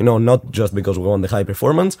 Not just because we want the high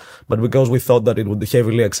performance, but because we thought that it would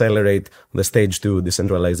heavily accelerate the stage 2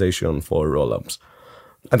 decentralization for rollups.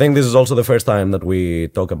 I think this is also the first time that we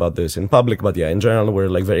talk about this in public, but in general, we're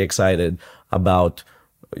like very excited about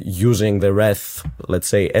using the Reth, let's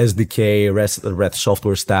say SDK, Reth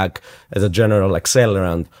software stack as a general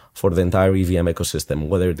accelerant for the entire EVM ecosystem,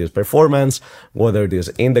 whether it is performance, whether it is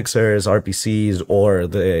indexers, RPCs, or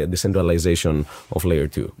the decentralization of layer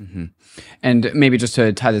 2. And maybe just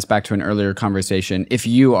to tie this back to an earlier conversation, if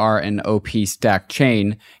you are an OP stack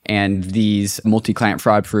chain and these multi-client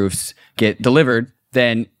fraud proofs get delivered,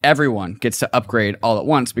 then everyone gets to upgrade all at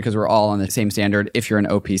once because we're all on the same standard if you're an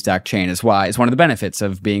OP stack chain. It's one of the benefits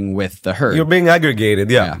of being with the herd. You're being aggregated,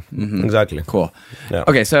 exactly. Cool. Yeah.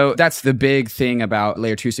 Okay, so that's the big thing about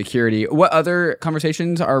layer 2 security. What other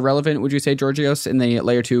conversations are relevant, would you say, Georgios, in the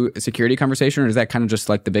layer 2 security conversation, or is that kind of just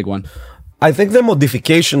like the big one? I think the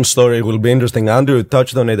modification story will be interesting. Andrew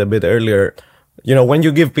touched on it a bit earlier. When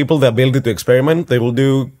you give people the ability to experiment, they will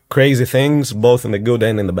do crazy things, both in the good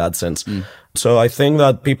and in the bad sense. So I think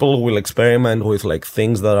that people will experiment with like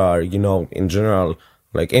things that are, in general,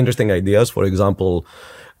 like interesting ideas. For example,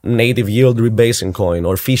 native yield rebasing coin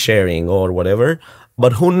or fee sharing or whatever.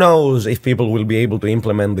 But who knows if people will be able to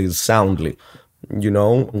implement these soundly?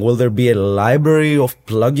 Will there be a library of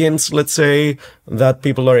plugins, let's say, that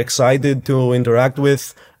people are excited to interact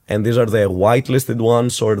with? And these are the whitelisted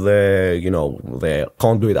ones or the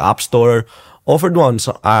Conduit App Store offered ones.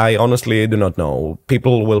 I honestly do not know.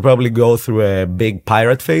 People will probably go through a big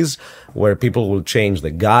pirate phase where people will change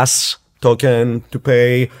the gas token to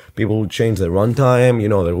pay. People will change the runtime.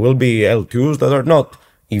 There will be L2s that are not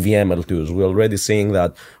EVM L2s. We're already seeing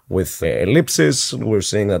that with Ellipsis. We're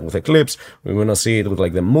seeing that with Eclipse. We're going to see it with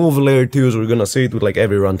like the Move layer 2s. We're going to see it with like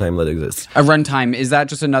every runtime that exists. A runtime, is that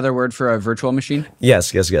just another word for a virtual machine?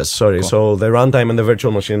 Yes. Sorry. Cool. So the runtime and the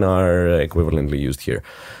virtual machine are equivalently used here.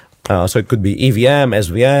 So it could be EVM,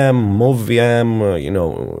 SVM, MoveVM,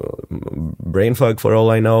 BrainFuck for all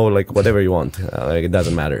I know, like whatever you want. It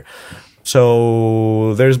doesn't matter.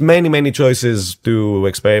 So there's many choices to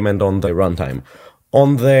experiment on the runtime.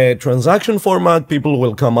 On the transaction format, people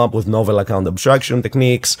will come up with novel account abstraction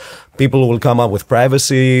techniques. People will come up with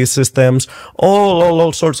privacy systems,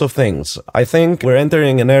 all sorts of things. I think we're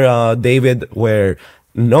entering an era, David, where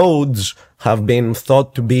nodes have been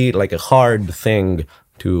thought to be like a hard thing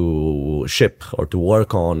to ship or to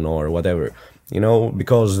work on or whatever.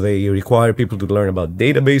 Because they require people to learn about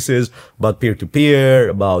databases, about peer-to-peer,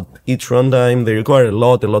 about each runtime. They require a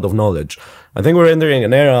lot of knowledge. I think we're entering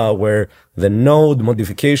an era where the node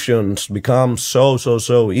modifications become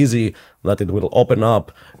so easy that it will open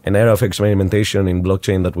up an era of experimentation in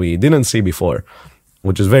blockchain that we didn't see before,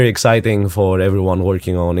 which is very exciting for everyone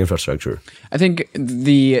working on infrastructure. I think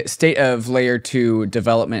the state of layer 2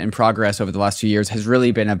 development and progress over the last 2 years has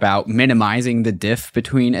really been about minimizing the diff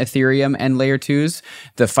between Ethereum and layer 2s.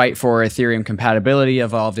 The fight for Ethereum compatibility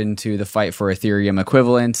evolved into the fight for Ethereum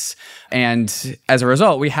equivalence. And as a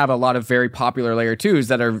result, we have a lot of very popular layer 2s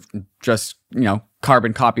that are just,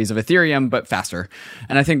 carbon copies of Ethereum, but faster.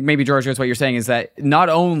 And I think maybe, Georgios, what you're saying is that not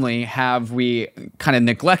only have we kind of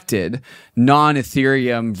neglected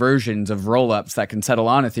non-Ethereum versions of rollups that can settle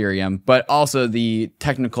on Ethereum, but also the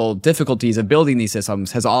technical difficulties of building these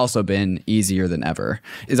systems has also been easier than ever.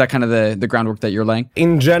 Is that kind of the groundwork that you're laying?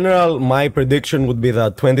 In general, my prediction would be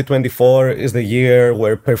that 2024 is the year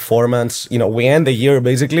where performance, we end the year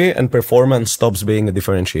basically, and performance stops being a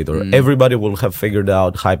differentiator. Everybody will have figured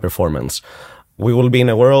out high performance. we will be in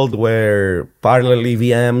a world where parallel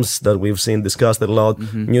EVMs that we've seen discussed a lot,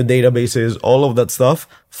 new databases, all of that stuff.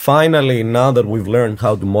 Finally, now that we've learned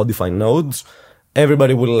how to modify nodes,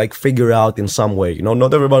 everybody will like figure out in some way.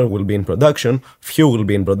 Not everybody will be in production. Few will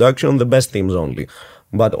be in production, the best teams only.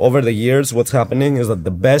 But over the years, what's happening is that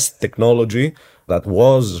the best technology that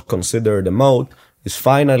was considered a moat is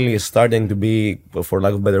finally starting to be, for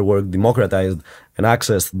lack of better word, democratized and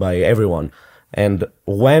accessed by everyone. And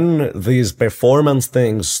when these performance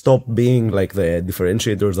things stop being like the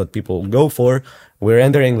differentiators that people go for, we're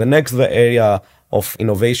entering the next area of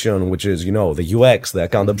innovation, which is, the UX, the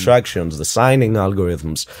account abstractions, the signing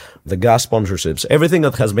algorithms, the gas sponsorships, everything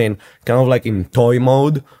that has been kind of like in toy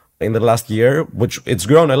mode in the last year, which it's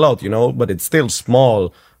grown a lot, but it's still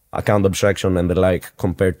small account abstraction and the like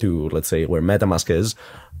compared to, let's say, where MetaMask is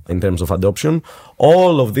in terms of adoption.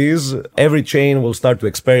 All of these, every chain will start to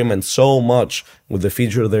experiment so much with the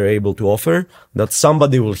feature they're able to offer that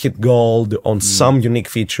somebody will hit gold on some unique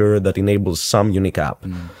feature that enables some unique app.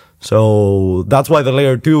 So that's why the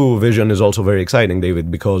layer 2 vision is also very exciting,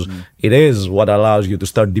 David, because it is what allows you to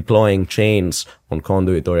start deploying chains on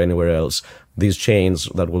Conduit or anywhere else. These chains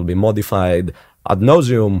that will be modified ad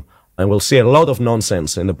nauseum, and we'll see a lot of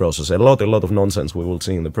nonsense in the process, a lot of nonsense we will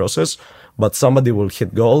see in the process, but somebody will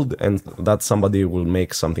hit gold and that somebody will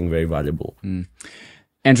make something very valuable.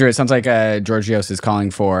 Andrew, it sounds like Georgios is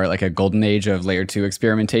calling for like a golden age of layer 2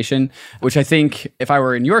 experimentation, which I think if I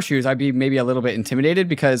were in your shoes, I'd be maybe a little bit intimidated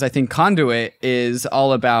because I think Conduit is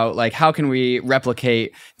all about like, how can we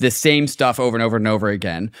replicate the same stuff over and over and over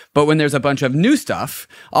again? But when there's a bunch of new stuff,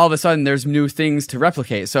 all of a sudden there's new things to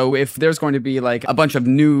replicate. So if there's going to be like a bunch of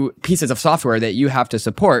new pieces of software that you have to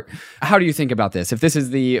support, how do you think about this? If this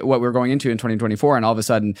is what we're going into in 2024 and all of a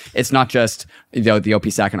sudden it's not just the OP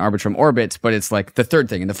stack and Arbitrum orbits, but it's like the third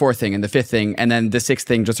thing and the fourth thing and the fifth thing and then the sixth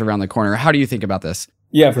thing just around the corner. How do you think about this?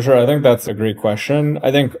 Yeah, for sure. I think that's a great question.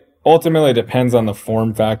 I think ultimately it depends on the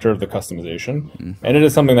form factor of the customization. And it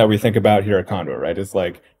is something that we think about here at Conduit, right? It's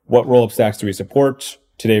like, what rollup stacks do we support?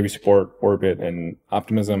 Today we support Orbit and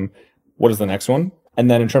Optimism. What is the next one?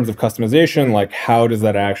 And then in terms of customization, like how does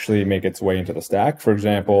that actually make its way into the stack? For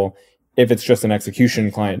example, if it's just an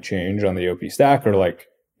execution client change on the OP stack or like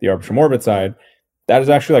the Arbitrum Orbit side, that is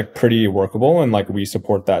actually like pretty workable. And like we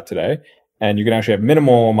support that today. And you can actually have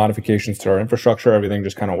minimal modifications to our infrastructure. Everything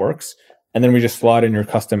just kind of works. And then we just slot in your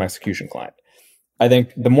custom execution client. I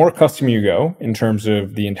think the more custom you go in terms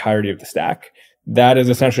of the entirety of the stack, that is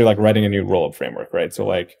essentially like writing a new rollup framework, right? So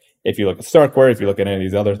like if you look at Starkware, if you look at any of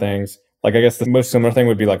these other things, like I guess the most similar thing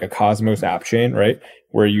would be like a Cosmos app chain, right?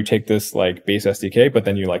 Where you take this like base SDK, but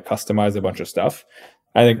then you like customize a bunch of stuff.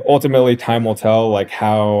 I think ultimately time will tell like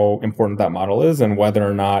how important that model is and whether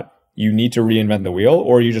or not you need to reinvent the wheel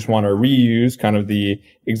or you just want to reuse kind of the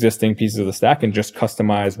existing pieces of the stack and just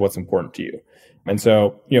customize what's important to you. And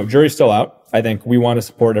so, jury's still out. I think we want to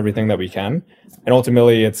support everything that we can. And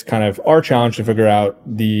ultimately it's kind of our challenge to figure out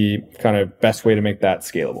the kind of best way to make that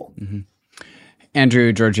scalable.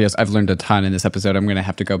 Andrew, Georgios, I've learned a ton in this episode. I'm going to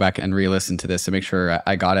have to go back and re-listen to this to make sure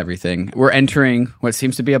I got everything. We're entering what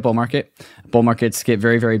seems to be a bull market. Bull markets get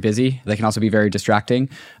very, very busy. They can also be very distracting.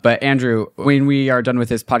 But Andrew, when we are done with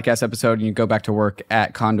this podcast episode and you go back to work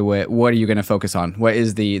at Conduit, what are you going to focus on? What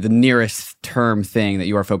is the nearest term thing that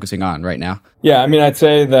you are focusing on right now? Yeah, I mean, I'd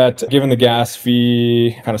say that given the gas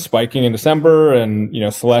fee kind of spiking in December and,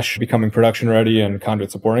 Slush becoming production ready and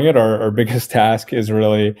Conduit supporting it, our biggest task is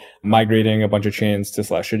really migrating a bunch of chains to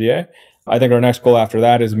Slush UDA. I think our next goal after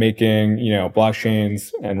that is making,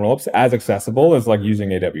 blockchains and rollups as accessible as like using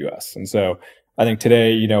AWS. And so I think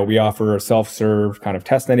today, we offer a self-serve kind of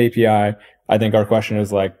testnet API. I think our question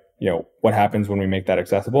is like, what happens when we make that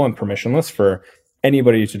accessible and permissionless for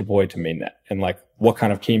anybody to deploy to mainnet? And like, what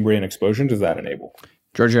kind of Cambrian explosion does that enable?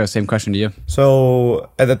 Giorgio, same question to you.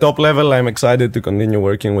 So at the top level, I'm excited to continue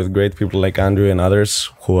working with great people like Andrew and others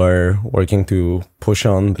who are working to push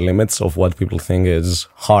on the limits of what people think is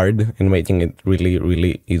hard and making it really,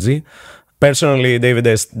 really easy. Personally, David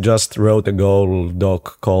S. just wrote a goal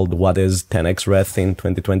doc called What is 10x Reth in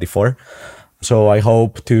 2024. So I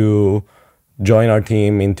hope to join our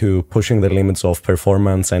team into pushing the limits of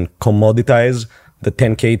performance and commoditize the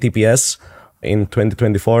 10K TPS in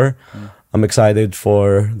 2024. I'm excited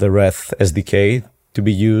for the Reth SDK to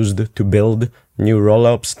be used to build new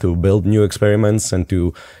rollups, to build new experiments, and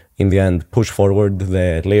to, in the end, push forward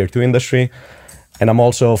the layer 2 industry. And I'm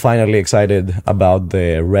also finally excited about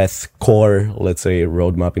the Reth core, let's say,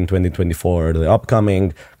 roadmap in 2024, the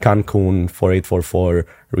upcoming Cancun 4844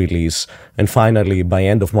 release. And finally, by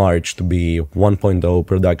end of March, to be 1.0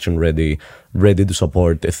 production ready to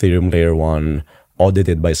support Ethereum Layer 1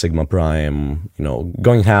 audited by Sigma Prime,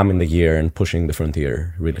 going ham in the year and pushing the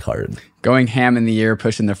frontier really hard. Going ham in the year,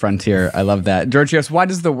 pushing the frontier. I love that. Georgios, why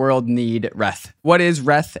does the world need Reth? What is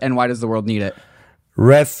Reth and why does the world need it?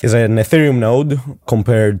 Reth is an Ethereum node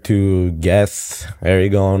compared to Geth,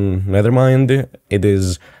 Aragon, Nethermind. It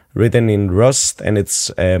is written in Rust, and it's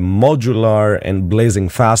a modular and blazing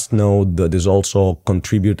fast node that is also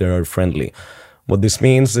contributor friendly. What this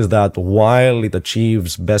means is that while it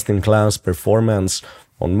achieves best-in-class performance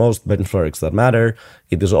on most benchmarks that matter,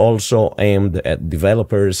 it is also aimed at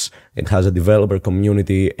developers. It has a developer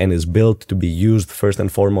community and is built to be used first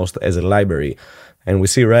and foremost as a library. And we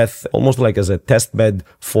see Reth almost like as a test bed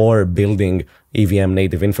for building EVM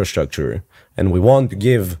native infrastructure. And we want to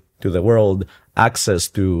give to the world access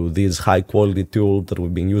to these high quality tools that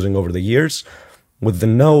we've been using over the years, with the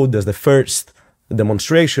node as the first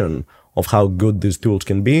demonstration of how good these tools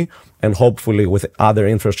can be, and hopefully with other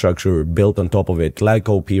infrastructure built on top of it, like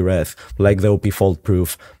OP Reth, like the OP Fault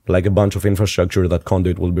Proof, like a bunch of infrastructure that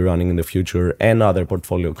Conduit will be running in the future, and other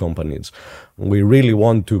portfolio companies. We really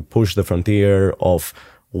want to push the frontier of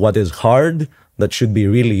what is hard that should be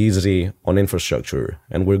really easy on infrastructure.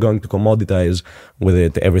 And we're going to commoditize with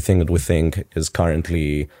it everything that we think is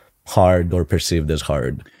currently hard or perceived as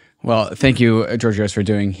hard. Well, thank you, Georgios, for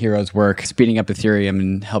doing hero's work. Speeding up Ethereum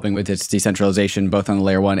and helping with its decentralization, both on the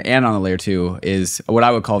layer 1 and on the layer 2, is what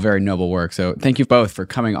I would call very noble work. So thank you both for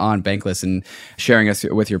coming on Bankless and sharing us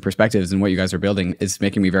with your perspectives and what you guys are building. It's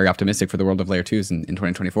making me very optimistic for the world of layer 2s in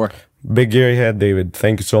 2024. Big year ahead, David.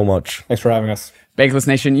 Thank you so much. Thanks for having us. Bankless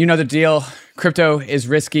Nation, you know the deal. Crypto is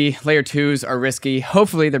risky. Layer 2s are risky.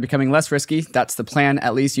 Hopefully, they're becoming less risky. That's the plan.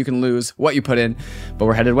 At least you can lose what you put in. But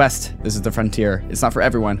we're headed west. This is the frontier. It's not for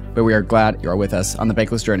everyone, but we are glad you are with us on the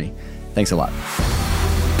Bankless journey. Thanks a lot.